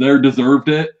who's there deserved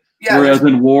it. Yeah, whereas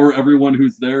in war everyone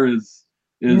who's there is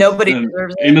nobody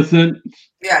deserves it. Innocent.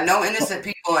 Yeah, no innocent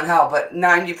people in hell, but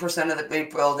 90% of the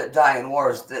people that die in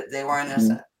wars that they were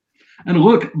innocent. And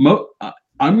look,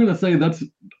 I'm going to say that's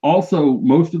also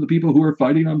most of the people who are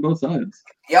fighting on both sides.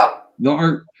 Yep. There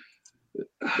are,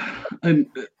 and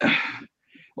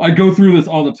I go through this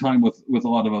all the time with a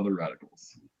lot of other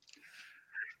radicals.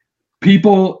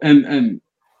 People and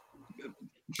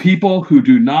people who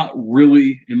do not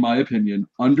really, in my opinion,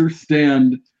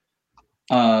 understand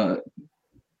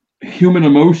human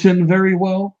emotion very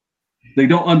well. They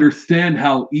don't understand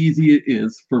how easy it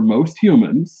is for most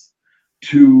humans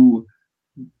to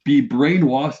be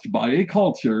brainwashed by a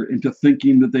culture into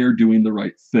thinking that they are doing the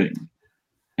right thing.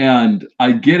 And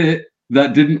I get it.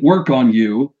 That didn't work on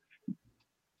you.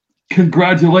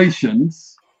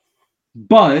 Congratulations.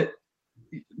 But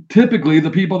typically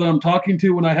the people that I'm talking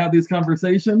to when I have these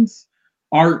conversations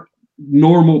aren't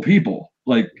normal people.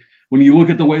 Like, when you look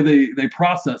at the way they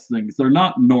process things, they're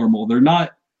not normal. They're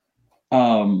not,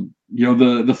 the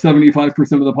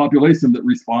 75% of the population that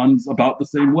responds about the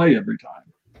same way every time.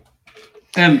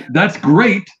 And that's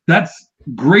great. That's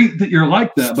great that you're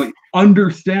like that, but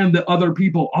understand that other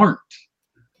people aren't.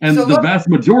 And the vast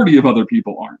majority of other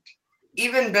people aren't.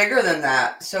 Even bigger than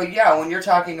that. So yeah, when you're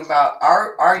talking about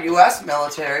our U.S.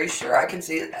 military, sure, I can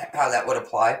see how that would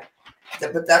apply.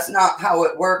 But that's not how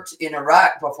it worked in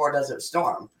Iraq before Desert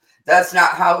Storm. That's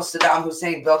not how Saddam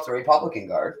Hussein built the Republican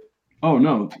Guard. Oh,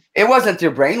 no. It wasn't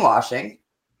through brainwashing.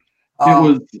 I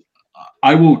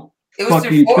will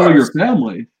fucking kill your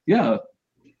family. Yeah.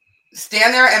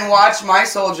 Stand there and watch my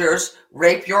soldiers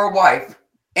rape your wife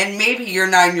and maybe your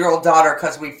 9-year-old daughter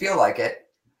because we feel like it.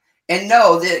 And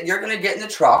know that you're going to get in the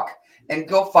truck and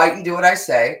go fight and do what I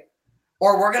say.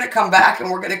 Or we're going to come back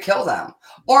and we're going to kill them.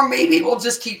 Or maybe we'll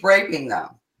just keep raping them.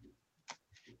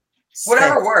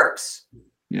 Whatever works.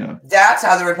 Yeah. That's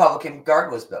how the Republican Guard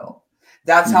was built.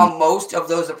 That's how most of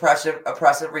those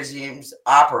oppressive regimes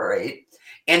operate.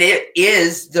 And it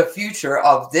is the future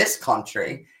of this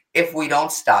country if we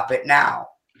don't stop it now.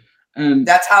 And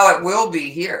that's how it will be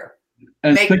here.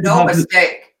 And make no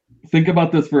mistake. Think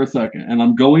about this for a second, and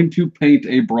I'm going to paint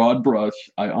a broad brush.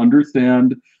 I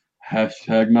understand,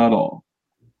 #not all.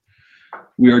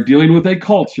 We are dealing with a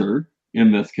culture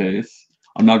in this case.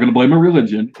 I'm not going to blame a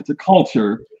religion. It's a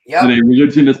culture that a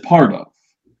religion is part of,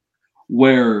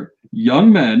 where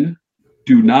young men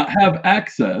do not have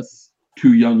access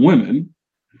to young women.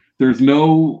 There's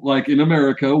no, like in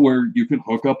America, where you can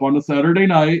hook up on a Saturday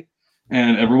night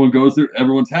and everyone goes there,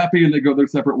 everyone's happy and they go their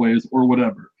separate ways or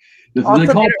whatever. This is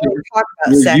a culture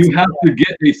where you have to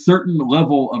get a certain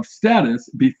level of status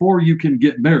before you can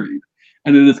get married.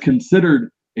 And it is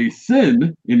considered a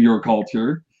sin in your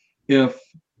culture if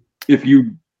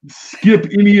you skip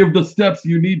any of the steps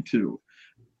you need to,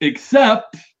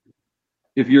 except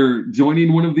if you're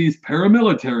joining one of these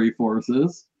paramilitary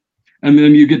forces and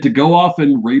then you get to go off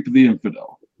and rape the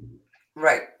infidel.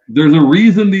 Right. There's a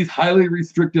reason these highly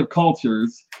restrictive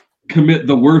cultures commit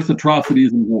the worst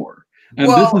atrocities in war. And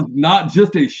this is not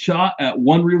just a shot at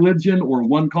one religion or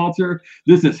one culture.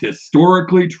 This is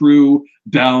historically true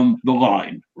down the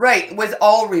line. Right. With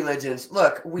all religions.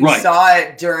 Look, we saw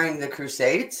it during the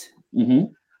Crusades.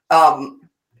 Mm-hmm.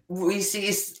 We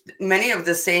see many of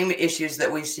the same issues that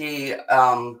we see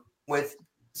with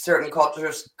certain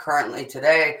cultures currently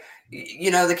today.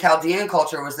 You know, the Chaldean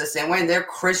culture was the same way. They're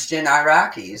Christian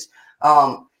Iraqis.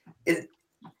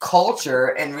 Culture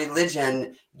and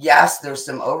religion, yes, there's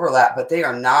some overlap, but they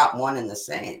are not one and the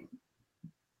same.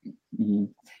 Mm-hmm.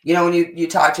 You know, when you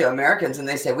talk to Americans and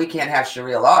they say we can't have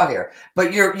Sharia law here,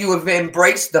 but you have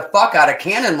embraced the fuck out of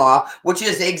canon law, which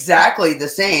is exactly the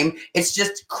same. It's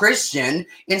just Christian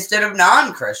instead of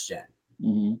non-Christian.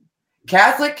 Mm-hmm.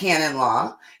 Catholic canon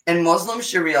law and Muslim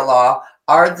Sharia law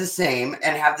are the same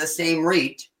and have the same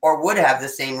reach, or would have the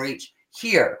same reach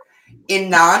here. In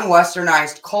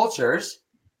non-Westernized cultures,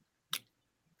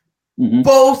 mm-hmm.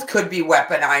 both could be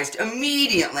weaponized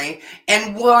immediately,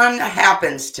 and one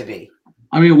happens to be.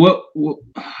 I mean, what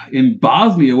in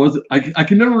Bosnia was it? I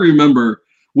can never remember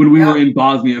when we were in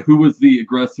Bosnia who was the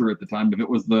aggressor at the time, if it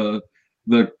was the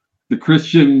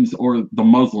Christians or the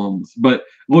Muslims. But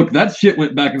look, that shit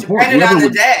went back and forth. Depended on the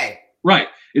day. Right.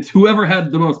 It's whoever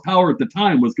had the most power at the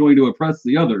time was going to oppress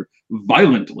the other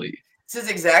violently. This is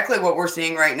exactly what we're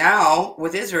seeing right now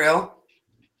with Israel.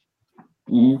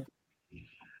 Mm-hmm.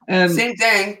 And same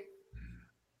thing.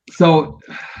 So,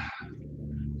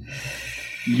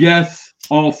 yes,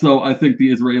 also, I think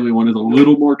the Israeli one is a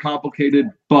little more complicated,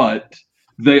 but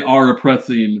they are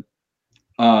oppressing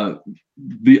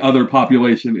the other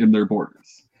population in their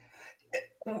borders.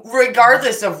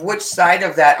 Regardless of which side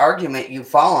of that argument you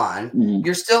fall on, mm-hmm.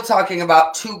 you're still talking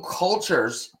about two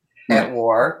cultures at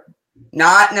war,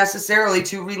 not necessarily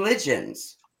two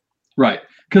religions. Right.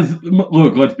 Because,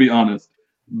 look, let's be honest.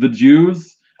 The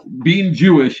Jews, being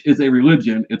Jewish is a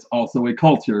religion. It's also a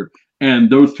culture. And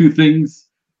those two things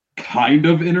kind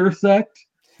of intersect.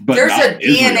 But there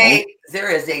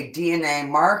is a DNA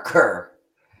marker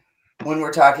when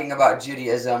we're talking about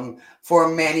Judaism for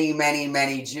many, many,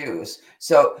 many Jews.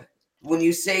 So when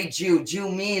you say Jew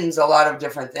means a lot of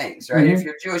different things, right? Mm-hmm. If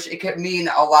you're Jewish, it could mean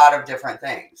a lot of different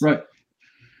things. Right.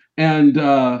 And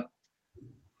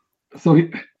so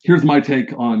here's my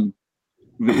take on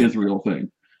the Israel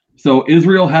thing. So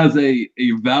Israel has a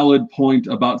valid point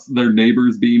about their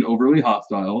neighbors being overly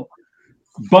hostile,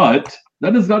 but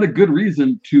that is not a good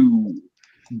reason to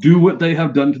do what they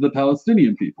have done to the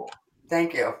Palestinian people.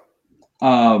 Thank you.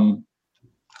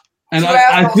 And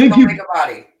I think you,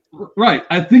 right.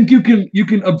 I think you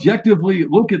can objectively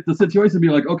look at the situation and be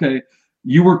like, okay,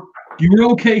 you were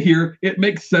okay here. It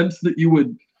makes sense that you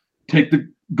would take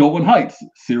the Golan Heights.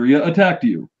 Syria attacked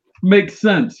you. Makes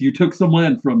sense. You took some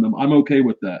land from them. I'm okay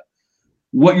with that.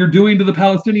 What you're doing to the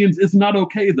Palestinians is not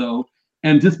okay, though.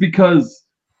 And just because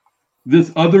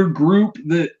this other group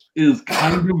that is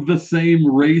kind of the same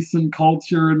race and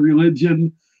culture and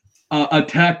religion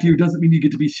attacked you doesn't mean you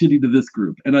get to be shitty to this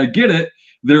group. And I get it.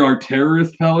 There are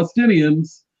terrorist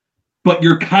Palestinians, but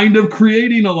you're kind of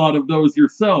creating a lot of those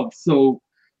yourself. So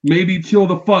maybe chill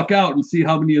the fuck out and see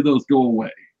how many of those go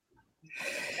away.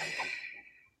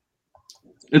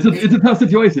 It's a tough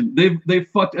situation. They've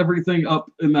fucked everything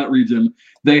up in that region.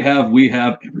 We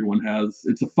have, everyone has.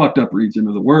 It's a fucked up region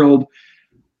of the world.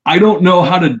 I don't know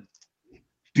how to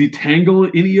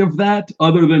detangle any of that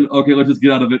other than, okay, let's just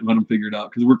get out of it and let them figure it out,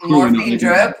 because we're clearly morphine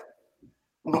drip.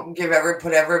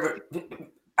 Put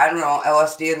I don't know,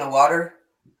 LSD in the water.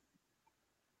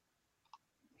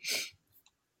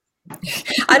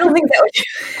 I don't think that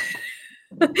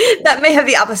would. That may have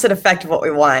the opposite effect of what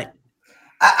we want.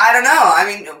 I don't know. I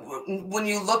mean, when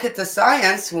you look at the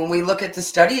science, when we look at the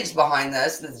studies behind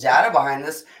this, the data behind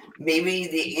this, maybe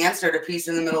the answer to peace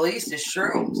in the Middle East is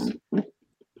shrooms.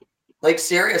 Like,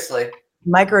 seriously.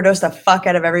 Microdose the fuck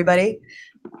out of everybody.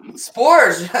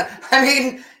 Spores. I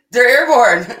mean, they're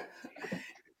airborne.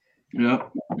 Yeah.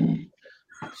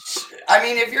 I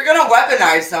mean, if you're going to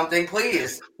weaponize something,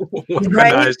 please. Weaponized.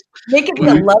 Right? Make it be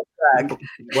a love drug.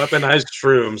 Weaponized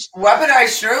shrooms.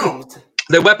 Weaponize shrooms.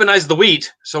 They weaponized the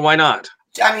wheat, so why not?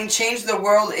 I mean, change the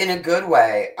world in a good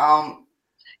way.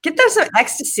 Get them some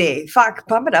ecstasy. Fuck,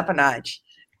 pump it up a notch.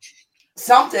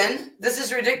 Something. This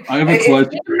is ridiculous. I have a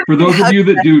question. For those of you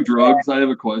that do drugs, I have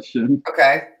a question.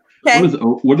 Okay. Okay.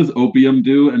 What does opium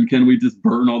do? And can we just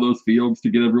burn all those fields to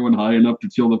get everyone high enough to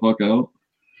chill the fuck out?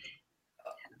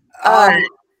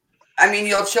 I mean,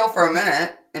 you'll chill for a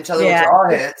minute until the withdrawal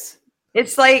hits.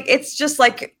 It's just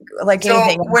like So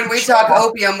anything. when we talk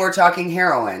opium, we're talking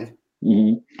heroin.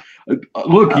 Mm-hmm.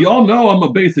 Look, y'all know I'm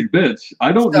a basic bitch.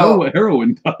 I don't know what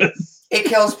heroin does. It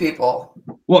kills people.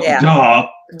 Well, duh.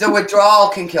 The withdrawal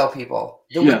can kill people.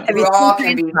 The withdrawal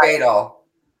can be fatal.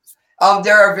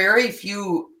 There are very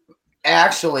few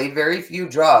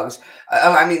drugs.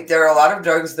 I mean, there are a lot of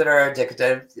drugs that are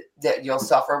addictive that you'll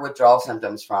suffer withdrawal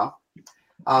symptoms from.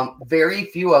 Very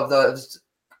few of those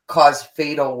cause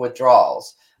fatal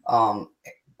withdrawals.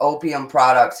 Opium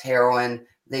products, heroin,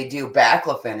 they do.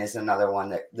 Baclofen is another one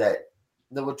that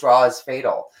the withdrawal is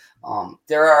fatal.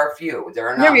 There are a few. There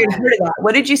are not. Never even heard of that.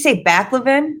 What did you say?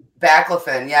 Baclofen?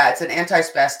 Baclofen, yeah, it's an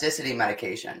antispasticity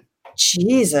medication.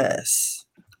 Jesus.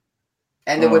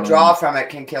 And the withdrawal from it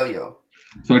can kill you.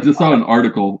 So I just saw an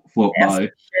article float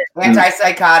by.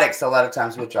 Antipsychotics, a lot of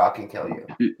times withdrawal can kill you.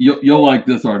 You'll like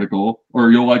this article, or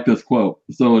you'll like this quote.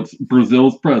 So it's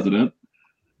Brazil's president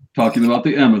talking about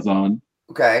the Amazon.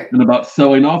 Okay. And about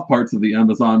selling off parts of the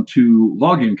Amazon to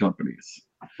logging companies.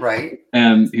 Right.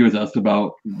 And he was asked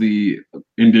about the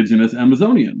indigenous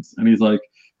Amazonians. And he's like,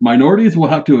 minorities will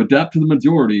have to adapt to the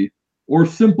majority or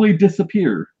simply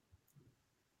disappear.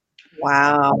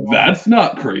 Wow. That's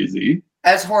not crazy.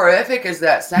 As horrific as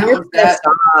that sounds, You're pissed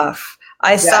off.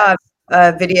 I saw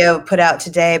a video put out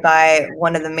today by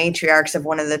one of the matriarchs of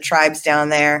one of the tribes down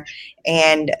there,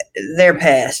 and they're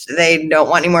pissed. They don't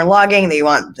want any more logging. They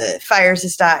want the fires to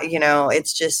stop. You know,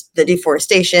 it's just the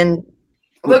deforestation.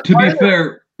 Look, to be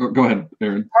fair, go ahead,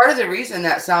 Erin. Part of the reason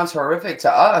that sounds horrific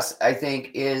to us, I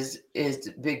think, is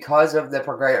because of the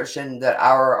progression that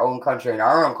our own country and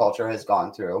our own culture has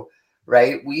gone through,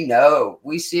 right?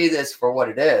 We see this for what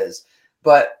it is.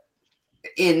 But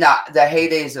in the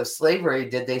heydays of slavery,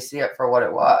 did they see it for what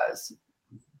it was?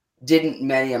 Didn't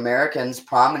many Americans,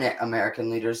 prominent American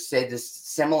leaders, say this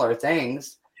similar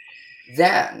things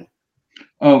then?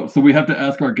 Oh, so we have to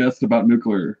ask our guest about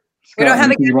nuclear. Scott, we don't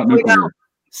have a guest about nuclear.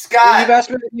 Scott,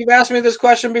 you've asked me this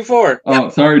question before. Oh,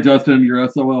 sorry, Justin, you're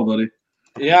SOL, buddy.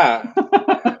 Yeah.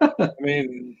 I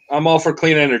mean, I'm all for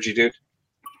clean energy, dude.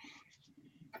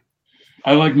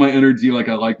 I like my energy like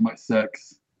I like my sex.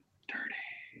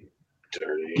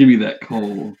 Dirty. Give me that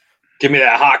coal. Give me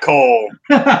that hot coal.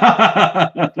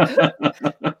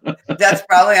 That's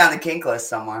probably on the kink list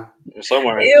somewhere.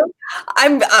 Somewhere.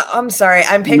 I'm sorry.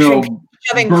 I'm picturing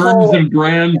shoving Burns coal. and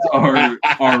brands are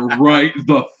right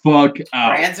the fuck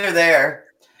out. Brands are there.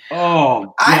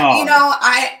 Oh, God.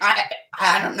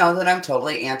 I don't know that I'm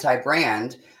totally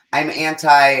anti-brand. I'm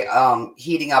anti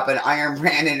heating up an iron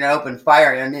brand in an open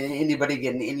fire and anybody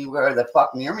getting anywhere the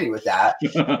fuck near me with that.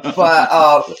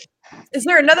 But is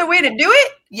there another way to do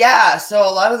it? Yeah, so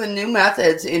a lot of the new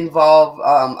methods involve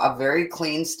a very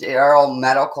clean, sterile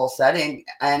medical setting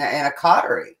and a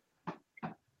cautery.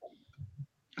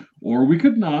 Or we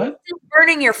could not. It's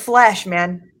burning your flesh,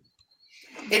 man.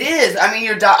 It is. I mean,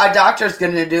 a doctor's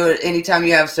going to do it anytime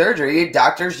you have surgery.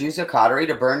 Doctors use a cautery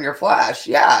to burn your flesh.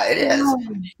 Yeah, it is.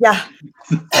 Yeah.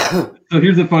 So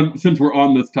here's a fun, since we're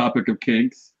on this topic of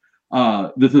kinks,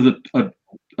 this is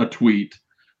a tweet.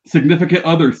 Significant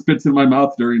other spits in my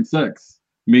mouth during sex.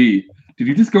 Me. Did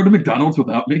you just go to McDonald's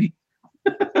without me?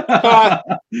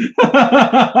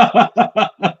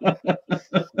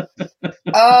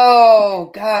 Oh,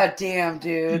 god damn,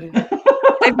 dude.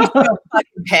 I'd be so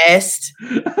fucking pissed.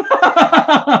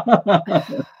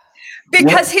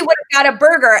 Because he would have got a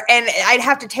burger and I'd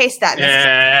have to taste that.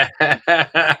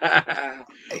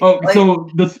 So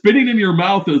the spitting in your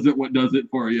mouth isn't what does it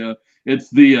for you.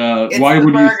 It's the why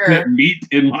would you spit meat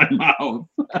in my mouth?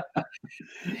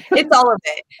 It's all of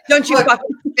it. Don't you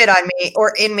fucking spit on me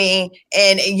or in me,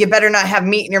 and you better not have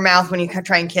meat in your mouth when you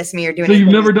try and kiss me or do anything. So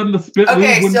you've never done the spit move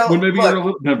when maybe you're a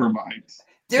little. Never mind.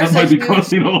 That might be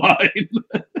crossing a line.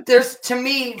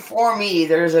 For me,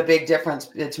 there's a big difference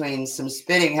between some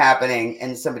spitting happening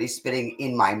and somebody spitting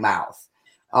in my mouth.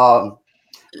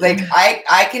 Like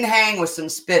I can hang with some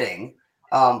spitting,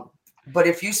 but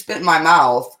if you spit in my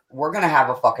mouth, we're gonna have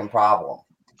a fucking problem.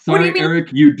 Sorry,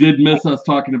 Eric, you did miss us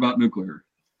talking about nuclear.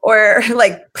 Or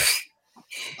like,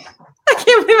 I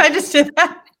can't believe I just did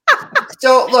that.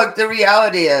 So look, the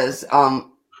reality is,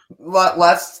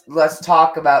 let's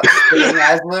talk about spitting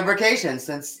as lubrication,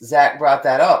 since Zach brought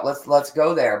that up. Let's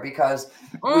go there, because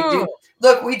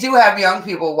we do have young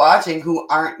people watching who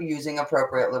aren't using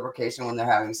appropriate lubrication when they're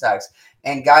having sex.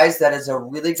 And guys, that is a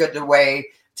really good way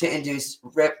to induce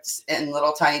rips and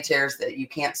little tiny tears that you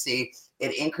can't see.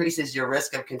 It increases your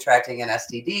risk of contracting an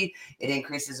STD. It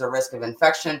increases the risk of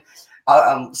infection.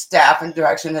 Staph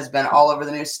infection has been all over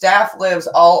the news. Staph lives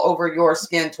all over your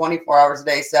skin 24 hours a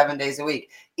day, 7 days a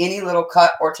week. Any little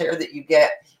cut or tear that you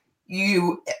get,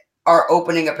 you are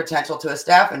opening a potential to a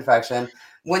staph infection.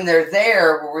 When they're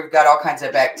there, where we've got all kinds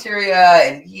of bacteria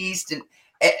and yeast, and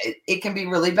it can be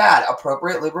really bad.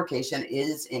 Appropriate lubrication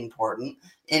is important.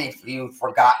 And if you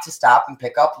forgot to stop and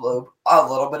pick up lube, a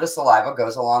little bit of saliva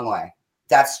goes a long way.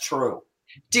 That's true.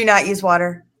 Do not use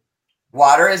water.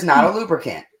 Water is not a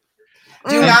lubricant.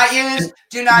 Do not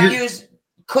use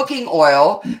cooking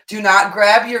oil. Do not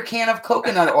grab your can of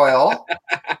coconut oil.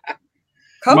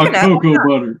 My cocoa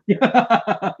butter.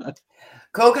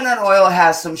 Coconut oil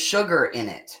has some sugar in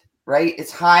it, right?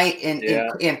 It's high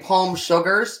in palm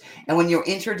sugars. And when you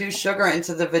introduce sugar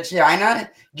into the vagina,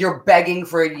 you're begging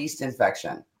for a yeast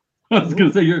infection. I was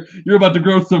going to say, you're about to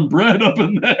grow some bread up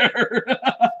in there.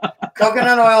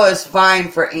 Coconut oil is fine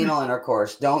for anal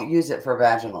intercourse. Don't use it for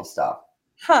vaginal stuff.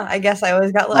 Huh, I guess I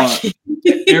always got lucky.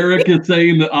 Eric is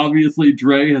saying that obviously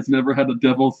Dre has never had a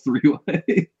devil's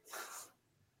three-way.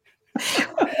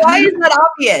 Why is that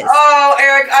obvious? Oh,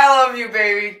 Eric, I love you,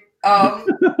 baby.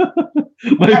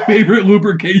 My favorite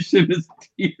lubrication is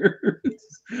tears.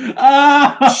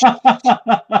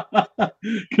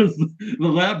 Because the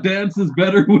lap dance is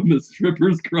better when the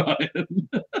stripper's crying.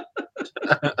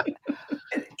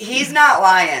 He's not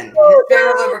lying. His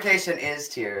favorite lubrication is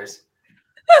tears.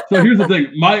 So here's the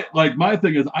thing. My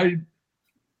thing is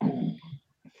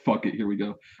fuck it, here we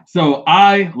go. So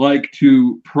I like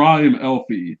to prime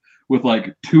Elfie with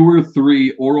like 2 or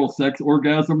 3 oral sex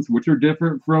orgasms, which are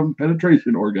different from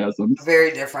penetration orgasms.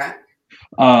 Very different.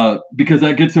 Because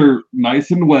that gets her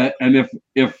nice and wet, and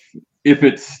if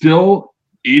it's still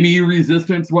any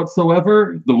resistance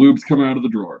whatsoever, the lube's coming out of the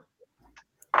drawer.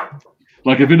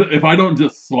 Like if I don't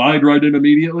just slide right in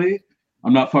immediately,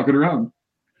 I'm not fucking around.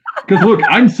 Because look,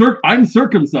 I'm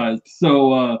circumcised,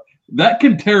 so that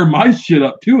can tear my shit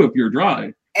up too if you're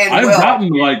dry. And I've gotten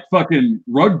like fucking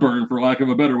rug burn, for lack of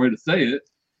a better way to say it,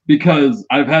 because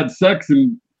I've had sex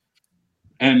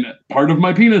and part of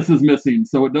my penis is missing,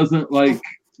 so it doesn't like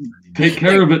take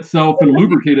care of itself and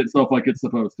lubricate itself like it's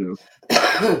supposed to.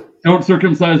 Don't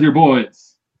circumcise your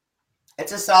boys.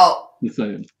 It's assault. Just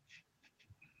saying.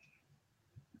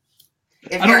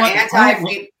 If you're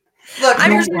anti, look,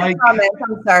 I'm just gonna comment.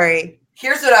 I'm sorry.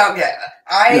 Here's what I'll get.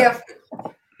 I have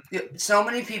so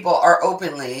many people are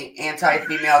openly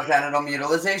anti-female genital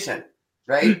mutilization,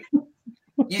 right?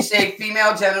 You say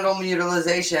female genital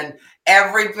mutilization,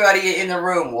 everybody in the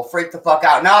room will freak the fuck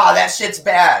out. No, that shit's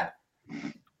bad.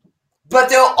 But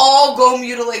they'll all go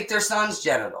mutilate their son's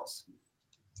genitals.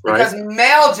 Right. Because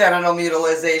male genital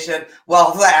mutilization,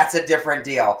 well, that's a different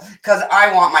deal. Because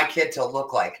I want my kid to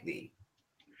look like me.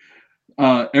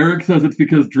 Eric says it's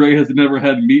because Dre has never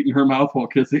had meat in her mouth while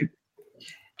kissing.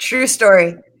 True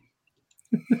story.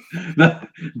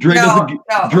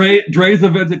 Dre's a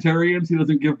vegetarian, so he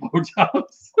doesn't give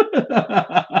blowjobs.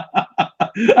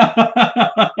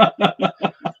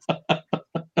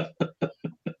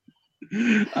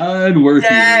 And we're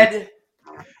dead.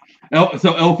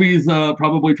 So Elfie's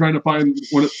probably trying to find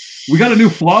one. We got a new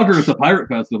flogger at the Pirate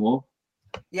Festival.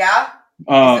 Yeah.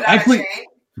 Actually,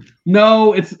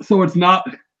 no. It's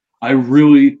not. I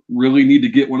really need to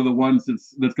get one of the ones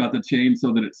that's got the chain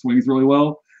so that it swings really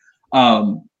well.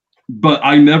 But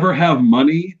I never have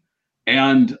money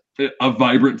and a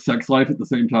vibrant sex life at the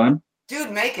same time.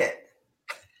 Dude, make it.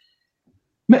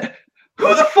 Man,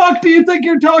 who the fuck do you think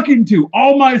you're talking to?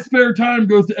 All my spare time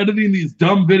goes to editing these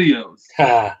dumb videos.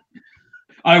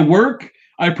 I work,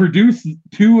 I produce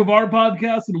 2 of our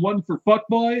podcasts and 1 for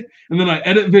Fuckboy, and then I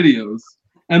edit videos.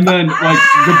 And then like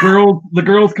the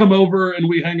girls come over and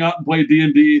we hang out and play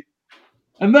D&D.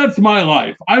 And that's my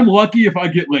life. I'm lucky if I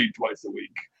get laid twice a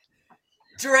week.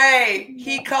 Dre,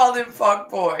 he called him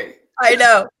fuckboy. I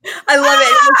know. I love it.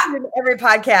 I listen to every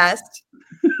podcast.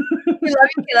 We love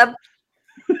you, Caleb.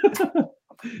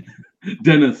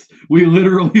 Dennis, we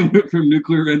literally went from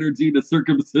nuclear energy to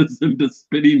circumcision to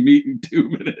spitting meat in 2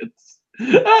 minutes.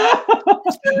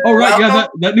 Oh, right. Yeah,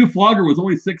 that new flogger was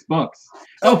only $6.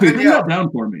 Elfie, bring that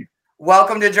down for me.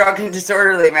 Welcome to Drunk and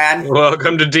Disorderly, man.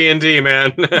 Welcome to D&D,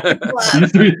 man.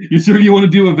 You sure you want to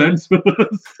do events with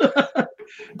us?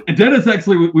 Dennis,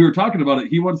 actually, we were talking about it.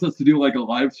 He wants us to do like a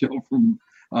live show from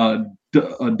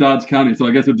Dodge County. So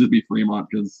I guess it would just be Fremont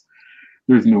because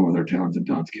there's no other towns in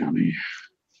Dodge County.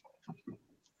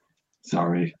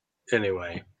 Sorry.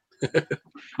 Anyway.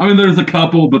 I mean, there's a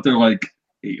couple, but they're like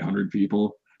 800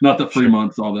 people. Not that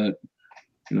Fremont's all that,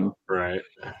 you know. Right.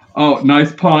 Oh,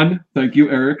 nice pun. Thank you,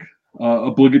 Eric.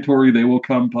 Obligatory they will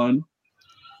come pun.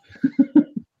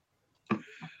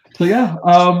 So yeah.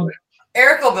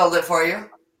 Eric will build it for you.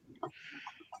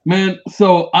 Man,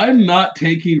 so I'm not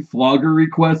taking flogger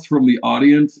requests from the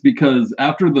audience because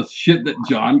after the shit that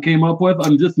John came up with,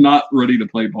 I'm just not ready to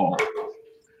play ball.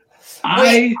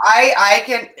 Wait, I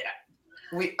can.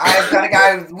 I've got a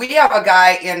guy. We have a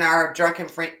guy in our Drunken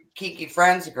Kiki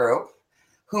Friends group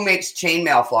who makes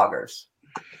chainmail floggers.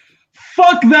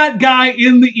 Fuck that guy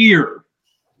in the ear.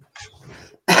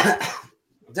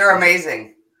 They're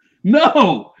amazing.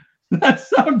 No, that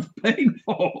sounds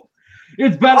painful.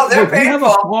 It's bad. Oh, they're Look, we have a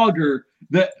painful. flogger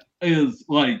that is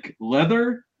like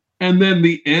leather, and then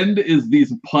the end is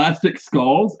these plastic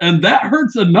skulls, and that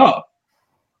hurts enough.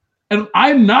 And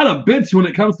I'm not a bitch when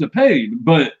it comes to pain,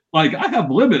 but like I have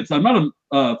limits. I'm not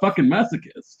a fucking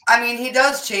masochist. I mean, he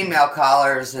does chainmail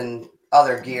collars and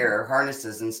other gear,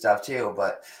 harnesses and stuff too,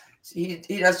 but he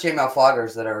does chainmail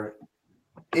floggers that are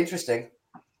interesting.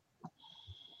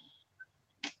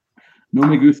 No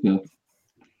me gusta.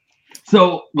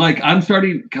 So, like, I'm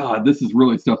starting. God, this is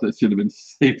really stuff that should have been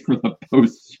saved for the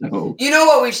post show. You know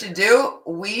what we should do?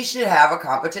 We should have a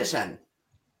competition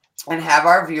and have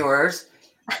our viewers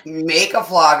make a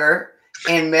flogger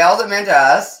and mail them into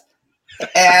us.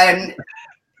 And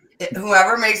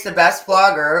whoever makes the best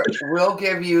flogger will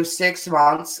give you 6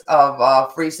 months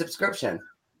of free subscription.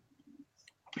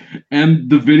 And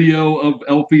the video of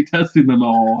Elfie testing them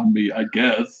all on me, I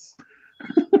guess.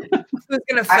 Who's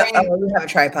gonna? You have a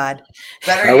tripod.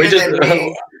 Better we you just than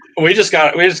me. we just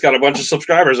got a bunch of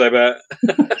subscribers, I bet.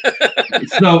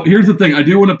 So here's the thing. I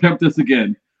do want to pimp this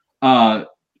again.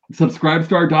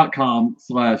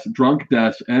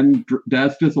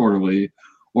 Subscribestar.com/drunk-and-disorderly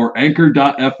or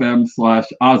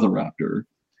anchor.fm/Ozaraptor.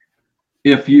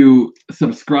 If you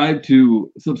subscribe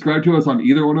to us on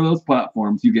either one of those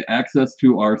platforms, you get access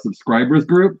to our subscribers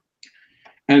group,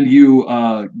 and you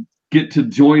get to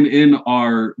join in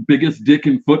our biggest dick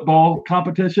in football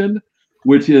competition,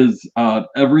 which is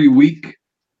every week.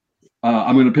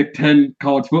 I'm going to pick 10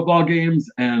 college football games,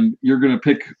 and you're going to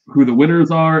pick who the winners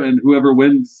are, and whoever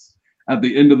wins at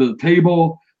the end of the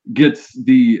table gets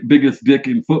the biggest dick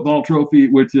in football trophy,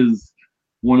 which is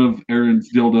one of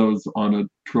Erin's dildos on a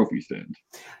trophy stand.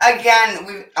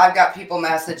 Again, I've got people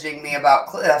messaging me about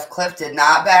Cliff. Cliff did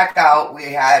not back out.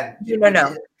 We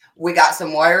got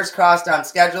some wires crossed on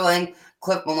scheduling.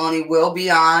 Cliff Maloney will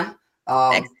be on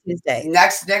Next Tuesday.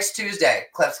 Next Tuesday,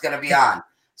 Cliff's going to be on.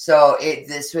 So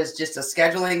this was just a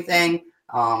scheduling thing.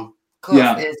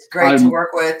 Cliff is great to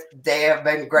work with. They have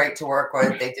been great to work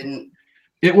with. They didn't.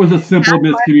 It was a simple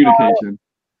miscommunication.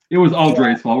 It was all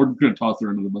Dre's fault. We're just going to toss her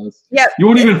under the bus. Yeah. You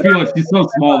won't even feel it. She's so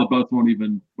small, the bus won't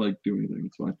even do anything.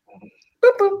 It's fine.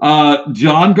 Boop, boop.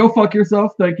 John, go fuck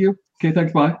yourself. Thank you. Okay,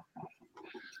 thanks. Bye.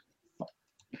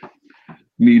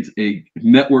 Needs a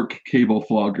network cable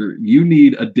flogger. You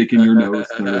need a dick in your nose,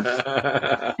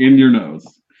 sir. In your nose.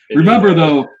 Remember,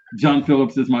 though, John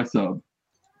Phillips is my sub.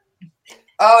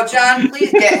 Oh, John,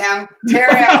 please get him.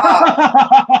 Tear him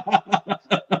up.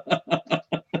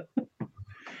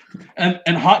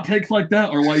 And hot takes like that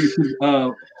are why you should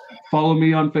follow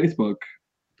me on Facebook.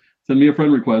 Send me a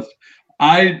friend request.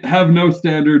 I have no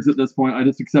standards at this point. I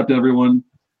just accept everyone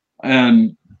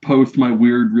and post my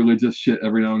weird religious shit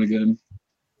every now and again.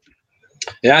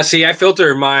 Yeah, see, I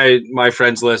filter my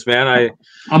friends list, man.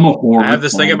 I'm a whore. I have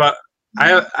this thing about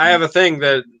I have a thing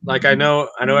that like I know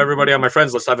everybody on my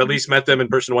friends list. I've at least met them in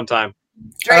person one time.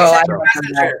 Dre, check your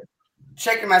messenger.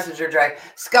 Check your messenger, Dre.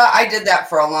 Scott, I did that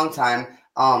for a long time.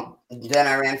 Then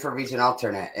I ran for region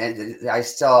alternate, and I need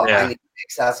to be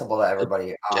accessible to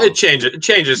everybody. It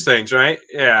changes things, right?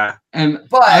 Yeah.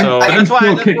 But I'm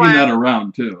still kicking that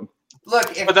around too.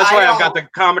 Look, but that's why I've got the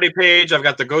comedy page. I've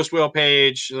got the Ghost Wheel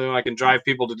page. So I can drive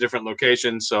people to different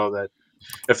locations so that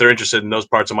if they're interested in those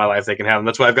parts of my life, they can have them.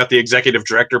 That's why I've got the executive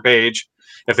director page.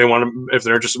 If they're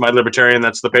interested in my libertarian,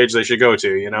 that's the page they should go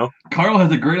to, you know? Carl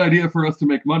has a great idea for us to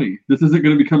make money. This isn't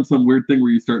going to become some weird thing where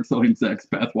you start selling sex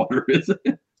bathwater, is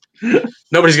it?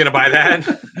 Nobody's gonna buy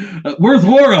that. Where's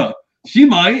Laura? She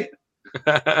might.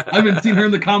 I haven't seen her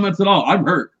in the comments at all. I'm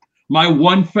hurt. My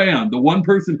one fan, the one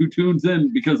person who tunes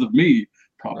in because of me,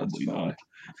 probably not.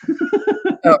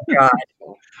 Oh God.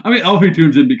 I mean, Elfie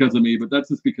tunes in because of me, but that's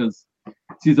just because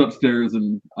she's upstairs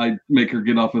and I make her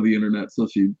get off of the internet so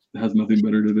she has nothing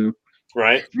better to do.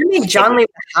 Right? You make John leave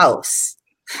the house.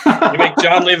 You make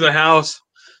John leave the house.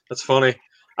 That's funny.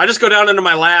 I just go down into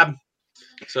my lab.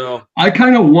 So I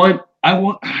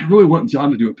really want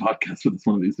John to do a podcast with us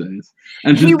one of these days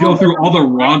and just go through all the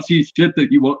raunchy shit that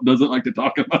he doesn't like to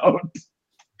talk about.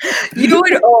 You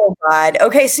would, oh God.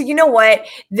 Okay, so you know what?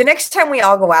 The next time we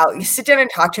all go out, you sit down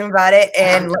and talk to him about it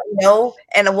and let me know,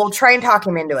 and we'll try and talk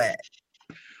him into it.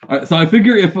 All right, so I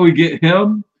figure if we get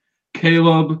him,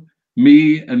 Caleb,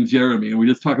 me, and Jeremy, and we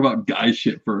just talk about guy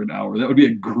shit for an hour, that would be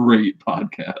a great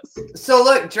podcast. So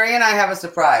look, Dre and I have a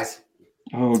surprise.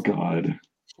 Oh God.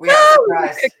 We have a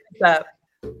surprise. Up.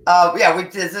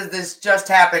 This just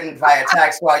happened via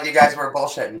text while you guys were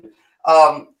bullshitting.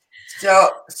 So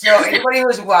anybody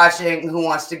who's watching who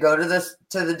wants to go to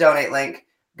the donate link,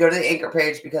 go to the Anchor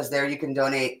page because there you can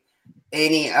donate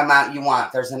any amount you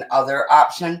want. There's an other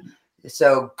option.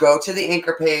 So go to the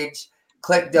Anchor page,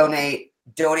 click donate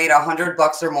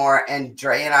 $100 or more, and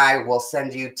Dre and I will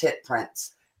send you tit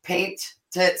prints. Paint,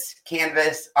 tits,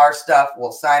 canvas, our stuff.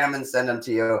 We'll sign them and send them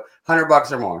to you.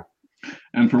 $100 or more.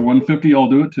 And for $150, I'll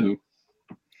do it too.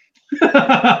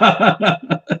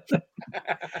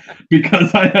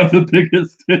 Because I have the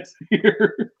biggest tits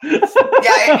here.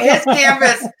 Yeah, his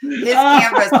canvas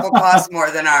will cost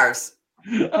more than ours.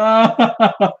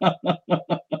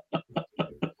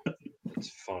 it's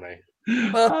funny.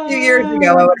 Well, a few years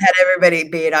ago, I would have had everybody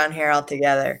be it on here all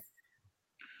together.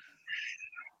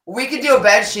 We could do a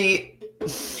bed sheet.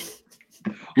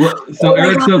 So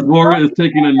Eric says Laura is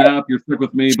taking a nap. You're stuck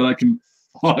with me, but I can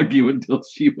flog you until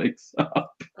she wakes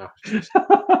up.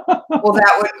 Well,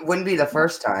 that wouldn't be the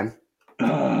first time.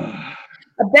 A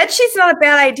bed sheet's not a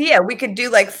bad idea. We could do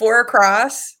like 4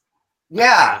 across.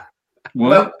 Yeah.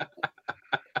 What?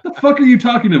 The fuck are you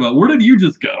talking about? Where did you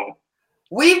just go?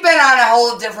 We've been on a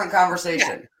whole different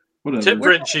conversation. Whatever. Tip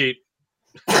print sheet.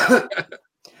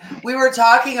 We were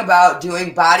talking about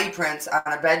doing body prints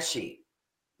on a bed sheet.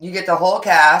 You get the whole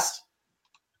cast.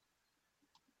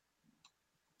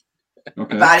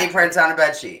 Okay. Body prints on a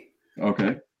bed sheet.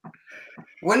 Okay.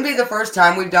 Wouldn't be the first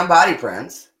time we've done body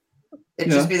prints.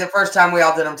 It'd just be the first time we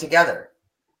all did them together.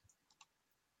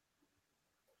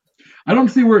 I don't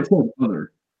see where it says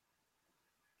other.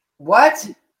 What?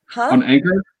 Huh? On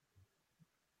Anchor?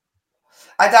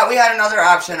 I thought we had another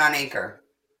option on Anchor.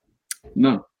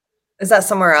 No. Is that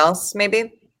somewhere else,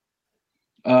 maybe?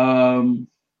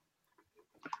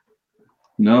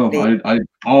 No, I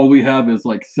all we have is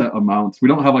like set amounts. We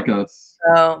don't have like a.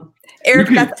 Oh, Eric,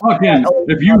 You can fucking,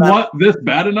 if you want this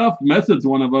bad enough, message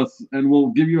one of us and we'll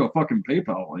give you a fucking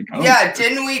PayPal link. Yeah,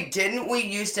 didn't we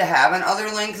used to have an other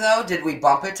link though? Did we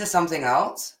bump it to something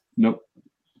else? Nope.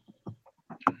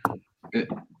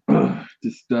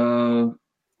 Just I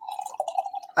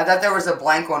thought there was a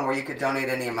blank one where you could donate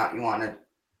any amount you wanted.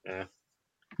 Yeah.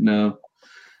 No.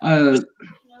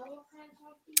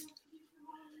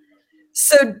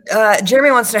 So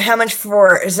Jeremy wants to know how much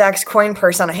for Zach's coin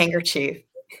purse on a handkerchief.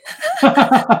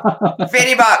 $50.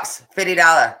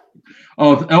 $50.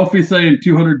 Oh, Elfie's saying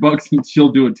 $200 and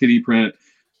she'll do a titty print.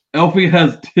 Elfie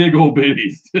has tiggle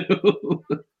bitties too.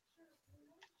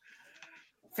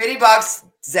 $50.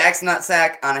 Zach's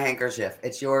nutsack on a handkerchief.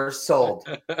 It's yours. Sold.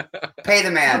 Pay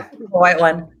the man. The white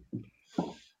one.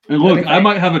 And look, I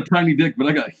might have a tiny dick, but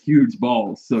I got huge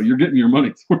balls, so you're getting your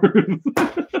money's worth. and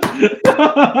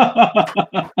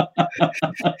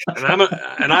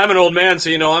I'm an old man,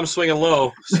 so I'm swinging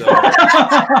low. So.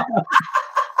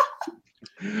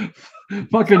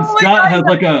 Fucking Scott has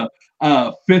like a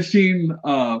fishing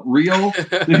reel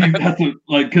that he has to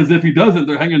because if he doesn't,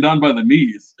 they're hanging down by the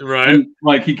knees. Right. And,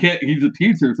 he can't. He's a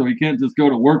teacher, so he can't just go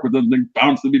to work with them things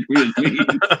bouncing between his knees.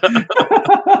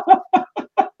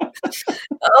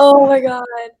 Oh my God.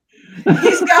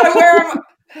 He's got to wear them.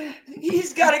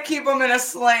 He's got to keep them in a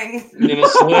sling. In a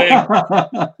sling.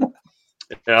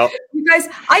 Yeah. You guys,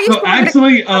 I used So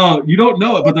actually, you don't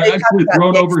know it, but they're actually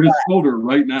thrown over his shoulder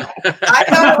right now.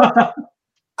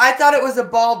 I thought it was a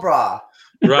ball bra.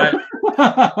 Right.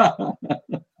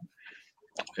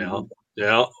 Yeah.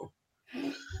 Yeah.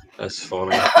 That's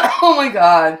funny. Oh my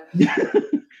God.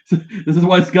 This is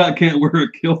why Scott can't wear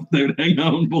a kilt. They would hang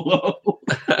on below.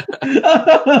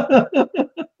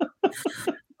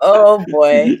 Oh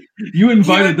boy. You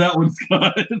invited that one,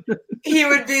 Scott. He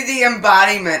would be the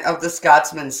embodiment of the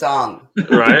Scotsman song.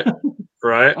 Right.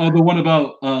 Right. Oh, the one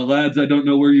about lads, I don't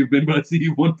know where you've been, but I see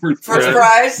you won first First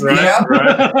prize. prize. Yeah.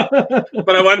 Right.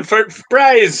 But I won first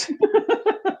prize.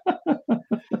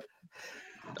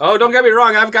 Oh, don't get me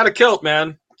wrong. I've got a kilt,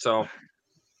 man. So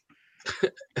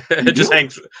it just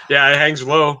hangs. Yeah, it hangs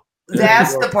low.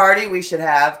 That's the party we should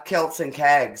have: kilts and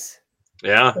kegs.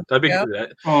 Yeah, that'd be Yeah.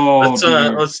 good. Oh,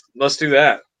 Let's do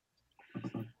that.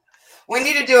 We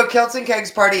need to do a kilts and kegs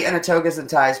party and a togas and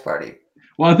ties party.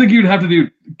 well, I think you'd have to do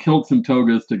kilts and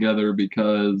togas together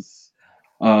because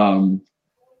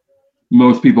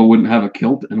most people wouldn't have a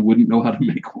kilt and wouldn't know how to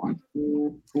make one.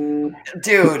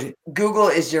 Dude, Google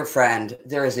is your friend.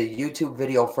 There is a YouTube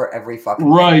video for every fucking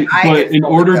Right, thing. but in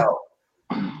order,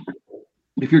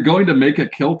 if you're going to make a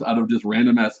kilt out of just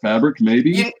random ass fabric,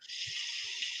 maybe.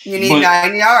 You need But-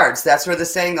 9 yards. That's where the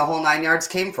saying "the whole 9 yards"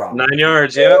 came from. 9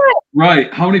 yards. Yeah.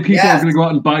 Right. How many people Yes. are going to go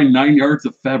out and buy 9 yards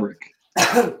of fabric?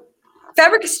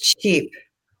 Fabric is cheap.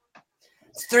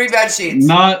 It's 3 bed sheets.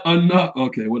 Not enough.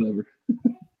 Okay, whatever.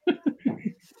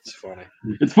 It's funny.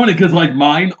 It's funny because like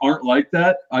mine aren't like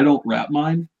that. I don't wrap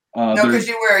mine. No, They're- because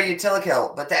you wear a utility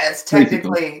kilt, but that's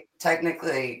Basically.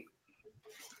 technically,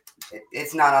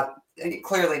 it's not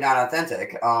clearly not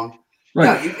authentic. No,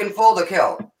 right. you can fold a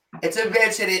kilt. It's a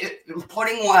bitch.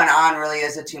 Putting one on really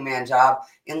is a 2-man job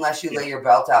unless you lay your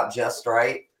belt out just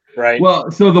right. Right. Well,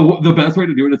 so the best way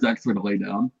to do it is actually to lay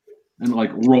down and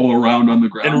like roll around on the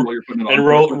ground while you're putting it on. And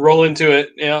roll into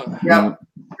it. Yeah. Yep.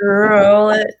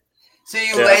 Roll it. So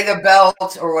you lay the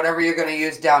belt or whatever you're going to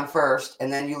use down first,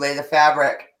 and then you lay the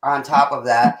fabric on top of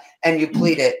that, and you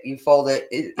pleat it. You fold it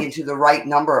into the right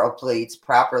number of pleats,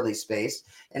 properly spaced,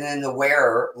 and then the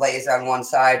wearer lays on one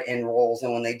side and rolls.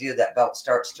 And when they do, that belt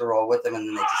starts to roll with them, and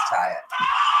then they just tie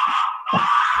it.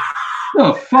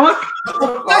 The fuck? What the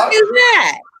What fuck? is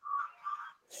that?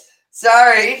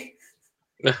 Sorry,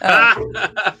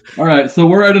 All right, so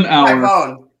we're at an my hour.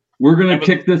 phone. We're gonna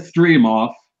kick this stream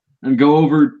off and go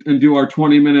over and do our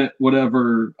 20-minute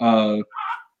whatever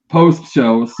post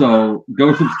show. So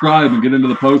go subscribe and get into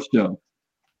the post show.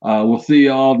 We'll see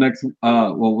y'all next.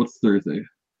 Well, what's Thursday?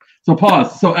 So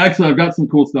pause. So actually, I've got some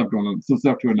cool stuff going on. Some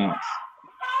stuff to announce.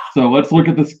 So let's look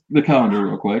at the calendar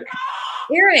real quick.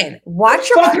 Erin, watch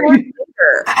your Fuck poor you.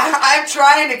 finger. I'm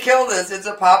trying to kill this. It's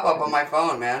a pop-up on my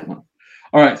phone, man.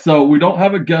 All right, so we don't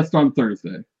have a guest on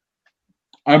Thursday.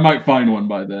 I might find one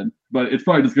by then, but it's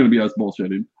probably just going to be us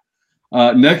bullshitting.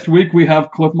 Next week, we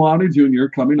have Cliff Maloney Jr.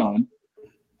 coming on.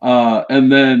 And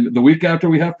then the week after,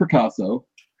 we have Picasso.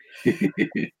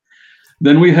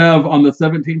 Then we have, on the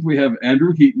 17th, we have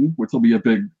Andrew Heaton, which will be a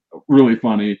big, really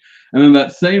funny. And then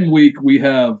that same week, we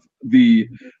have the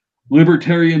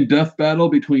libertarian death battle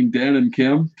between Dan and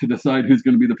Kim to decide who's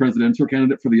going to be the presidential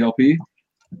candidate for the LP.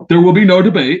 There will be no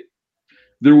debate.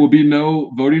 There will be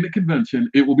no voting at convention.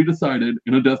 It will be decided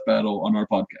in a death battle on our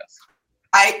podcast.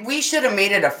 We should have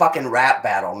made it a fucking rap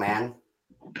battle, man.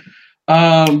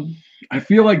 I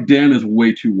feel like Dan is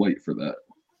way too white for that.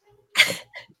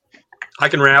 I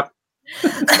can rap.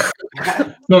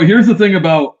 So here's the thing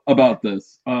about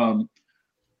this.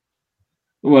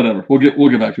 Whatever. We'll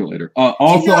get back to it later.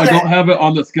 Also, know I that- don't have it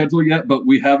on the schedule yet, but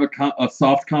we have a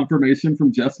soft confirmation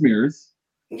from Jess Mears.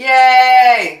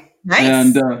 Yay!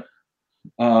 Nice.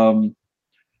 And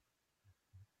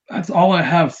that's all I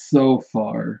have so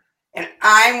far. And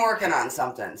I'm working on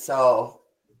something. So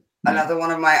another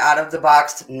one of my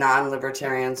out-of-the-box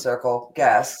non-libertarian circle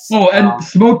guests. Oh, and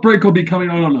Smoke Break will be coming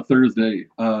out on a Thursday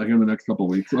here in the next couple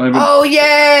of weeks. So Oh,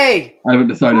 yay! I haven't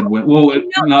decided when. Well,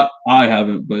 not I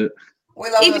haven't, but We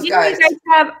love If those you guys. guys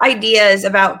have ideas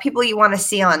about people you want to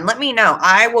see on, let me know.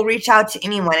 I will reach out to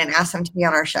anyone and ask them to be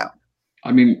on our show.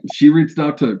 I mean, she reached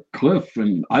out to Cliff,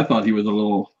 and I thought he was a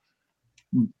little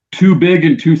too big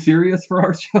and too serious for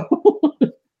our show.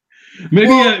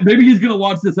 Maybe he's gonna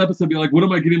watch this episode and be like, "What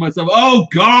am I getting myself?" Oh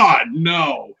God,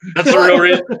 no! That's the real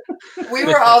reason. We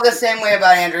were all the same way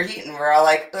about Andrew Heaton. We're all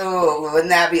like, "Ooh, wouldn't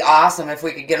that be awesome if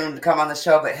we could get him to come on the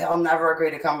show?" But he'll never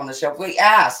agree to come on the show. We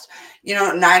asked.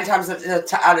 9 times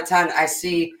out of 10, I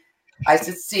see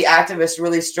activists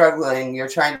really struggling. You're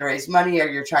trying to raise money, or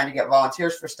you're trying to get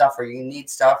volunteers for stuff, or you need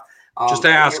stuff. Just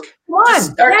ask. Come on.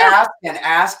 Just start Yeah. asking.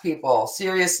 Ask people.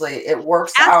 Seriously, it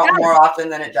works Ask out us. more often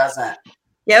than it doesn't.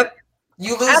 Yep.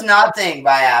 You lose Ask- nothing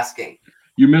by asking.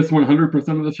 You miss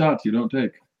 100% of the shots you don't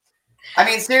take. I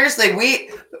mean, seriously,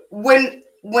 when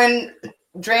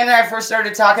Dre and I first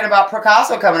started talking about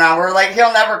Picasso coming on, we were like,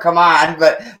 he'll never come on,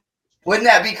 but wouldn't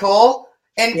that be cool?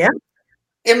 And Yeah.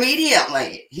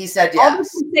 immediately he said All they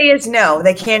yes. can say is no.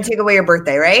 They can't take away your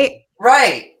birthday, right?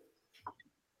 Right.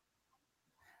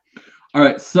 All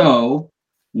right, so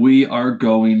we are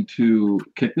going to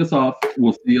kick this off.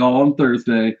 We'll see y'all on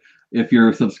Thursday. If you're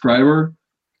a subscriber,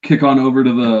 kick on over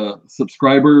to the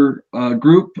subscriber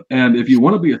group. And if you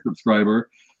want to be a subscriber,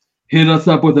 hit us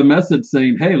up with a message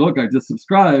saying, hey, look, I just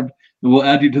subscribed. And we'll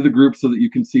add you to the group so that you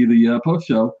can see the post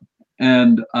show.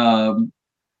 And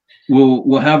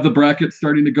we'll have the bracket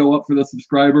starting to go up for the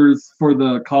subscribers for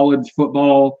the college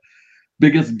football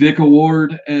biggest dick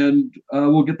award. And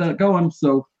we'll get that going.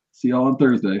 So see y'all on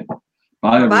Thursday.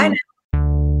 Bye, everyone. Bye.